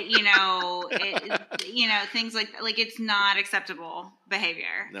 You know, things like that. Like it's not acceptable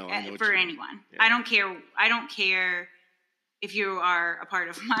behavior for anyone. Yeah. I don't care if you are a part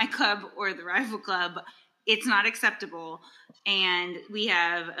of my club or the rival club. It's not acceptable. And we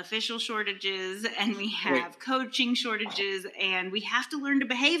have official shortages, and we have coaching shortages, and we have to learn to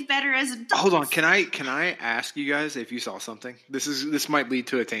behave better as adults. Hold on, can I ask you guys if you saw something? This might lead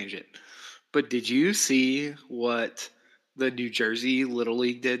to a tangent, but did you see what the New Jersey Little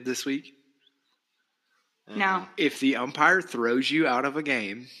League did this week? No. If the umpire throws you out of a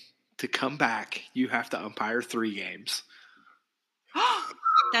game, to come back, you have to umpire 3 games.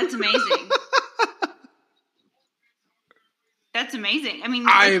 That's amazing. That's amazing. I mean,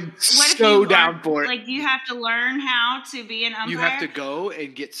 I'm so down for it. Like, do you have to learn how to be an umpire? You have to go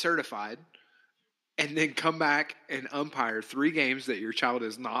and get certified, and then come back and umpire 3 games that your child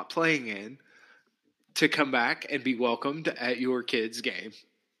is not playing in to come back and be welcomed at your kid's game.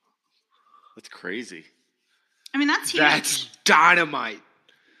 That's crazy. I mean, that's huge. That's dynamite.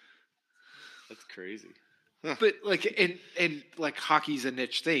 That's crazy. But like, and like hockey's a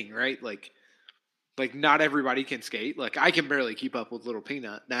niche thing, right? Like not everybody can skate. Like I can barely keep up with Little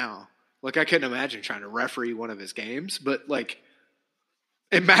Peanut now. Like I couldn't imagine trying to referee one of his games, but like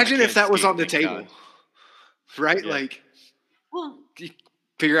imagine if that was on the table, right? Yeah. Like, well,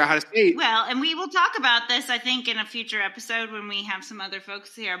 figure out how to skate. Well, and we will talk about this, I think, in a future episode when we have some other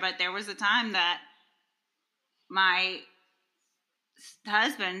folks here. But there was a time that my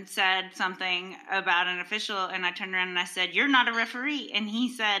husband said something about an official, and I turned around and I said, "You're not a referee." And he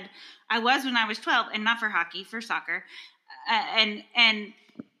said, "I was when I was 12, and not for hockey, for soccer." And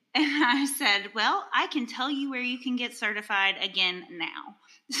I said, "Well, I can tell you where you can get certified again now."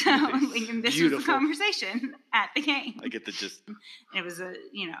 So this was the conversation at the game. I get the gist. It was a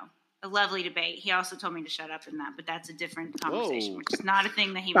lovely debate. He also told me to shut up in that, but that's a different conversation, which is not a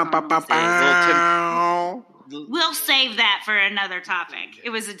thing that he normally says. We'll save that for another topic. It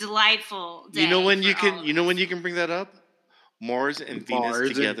was a delightful day. You know when you can bring that up? Mars and Venus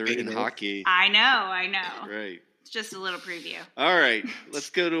together in hockey. I know. Right. It's just a little preview. All right, let's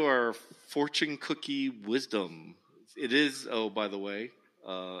go to our fortune cookie wisdom. It is, by the way,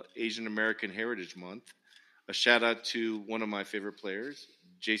 Asian American Heritage Month. A shout out to one of my favorite players,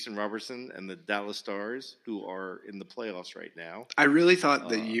 Jason Robertson and the Dallas Stars, who are in the playoffs right now. I really thought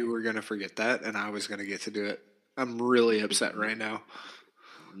that you were going to forget that, and I was going to get to do it. I'm really upset right now.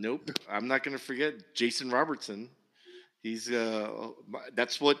 Nope, I'm not going to forget Jason Robertson. He's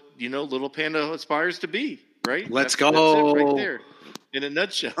that's what Little Panda aspires to be, right? Let's go. That's it right there, in a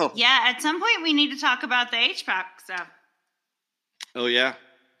nutshell. Yeah, at some point we need to talk about the HPAC stuff. Oh yeah,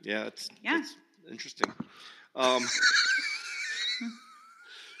 it's interesting.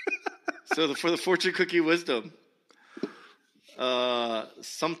 So for the fortune cookie wisdom,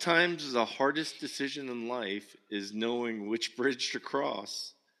 sometimes the hardest decision in life is knowing which bridge to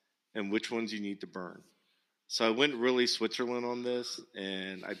cross and which ones you need to burn. So I went really Switzerland on this,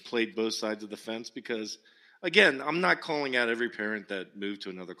 and I played both sides of the fence because, again, I'm not calling out every parent that moved to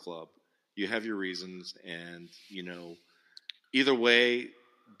another club. You have your reasons, and, either way,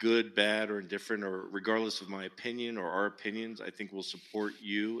 good, bad, or indifferent, or regardless of my opinion or our opinions, I think we'll support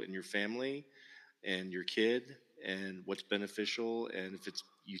you and your family and your kid and what's beneficial. And if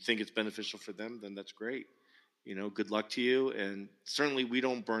you think it's beneficial for them, then that's great. Good luck to you. And certainly we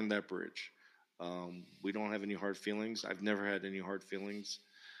don't burn that bridge. We don't have any hard feelings. I've never had any hard feelings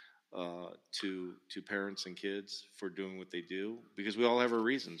to parents and kids for doing what they do, because we all have our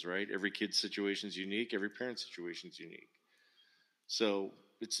reasons, right? Every kid's situation is unique. Every parent's situation is unique. So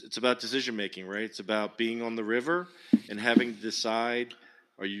it's about decision making, right? It's about being on the river and having to decide: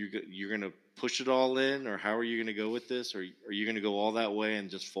 you're going to push it all in, or how are you going to go with this, or are you going to go all that way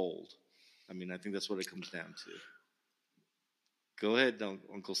and just fold? I mean, I think that's what it comes down to. Go ahead,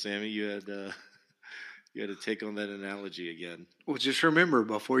 Uncle Sammy. You had to take on that analogy again. Well, just remember,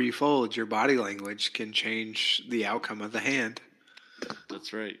 before you fold, your body language can change the outcome of the hand.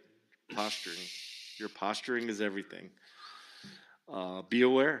 That's right. Posturing. Your posturing is everything. Be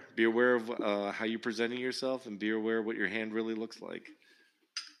aware. Be aware of how you're presenting yourself, and be aware of what your hand really looks like.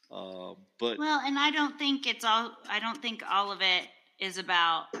 And I don't think all of it is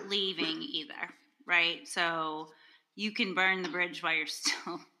about leaving either, right? So you can burn the bridge while you're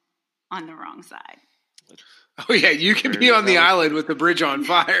still on the wrong side. Oh yeah, you can be on the island with the bridge on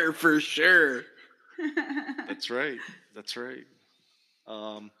fire for sure. That's right.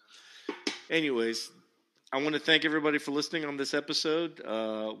 Anyways, I want to thank everybody for listening on this episode.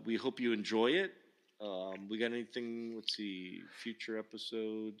 We hope you enjoy it. We got anything? Let's see, future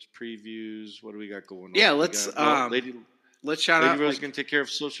episodes, previews. What do we got going on? Yeah, let's shout out. Lady Rose can take care of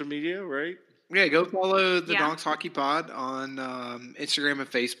social media, right? Yeah, go follow the Donks Hockey Pod on Instagram and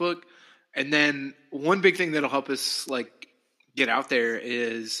Facebook. And then one big thing that'll help us get out there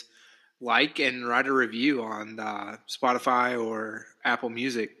is and write a review on Spotify or Apple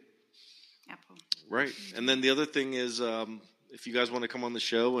Music. Apple. Right. And then the other thing is, if you guys want to come on the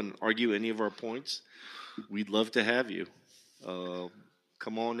show and argue any of our points, we'd love to have you.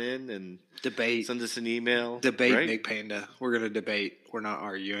 Come on in and debate. Send us an email. Debate, right? Big Panda. We're going to debate. We're not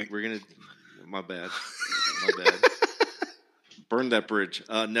arguing. We're going to... My bad. Burn that bridge.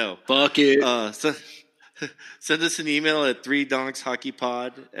 No. Fuck it. Send us an email at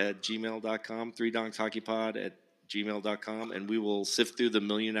 3donkshockeypod@gmail.com. 3donkshockeypod@gmail.com. And we will sift through the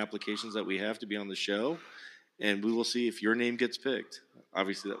million applications that we have to be on the show. And we will see if your name gets picked.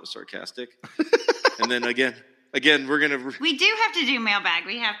 Obviously, that was sarcastic. And then again, we're gonna. We do have to do mailbag.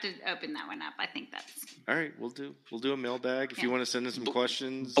 We have to open that one up. I think that's All right. We'll do a mailbag if you want to send us some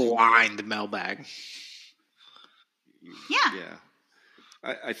questions. Blind mailbag. yeah.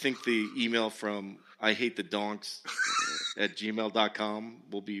 I think the email from I hate the donks at gmail.com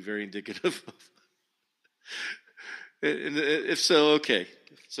will be very indicative of. And if so, okay,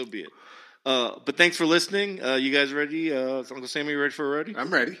 so be it. But thanks for listening. You guys ready? Uncle Sammy, you ready for a roadie?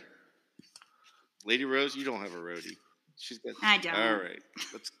 I'm ready. Lady Rose, you don't have a roadie. She's got. I don't. All right,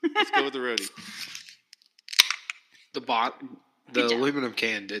 let's go with the roadie. The aluminum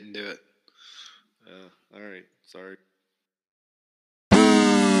can didn't do it. All right, sorry.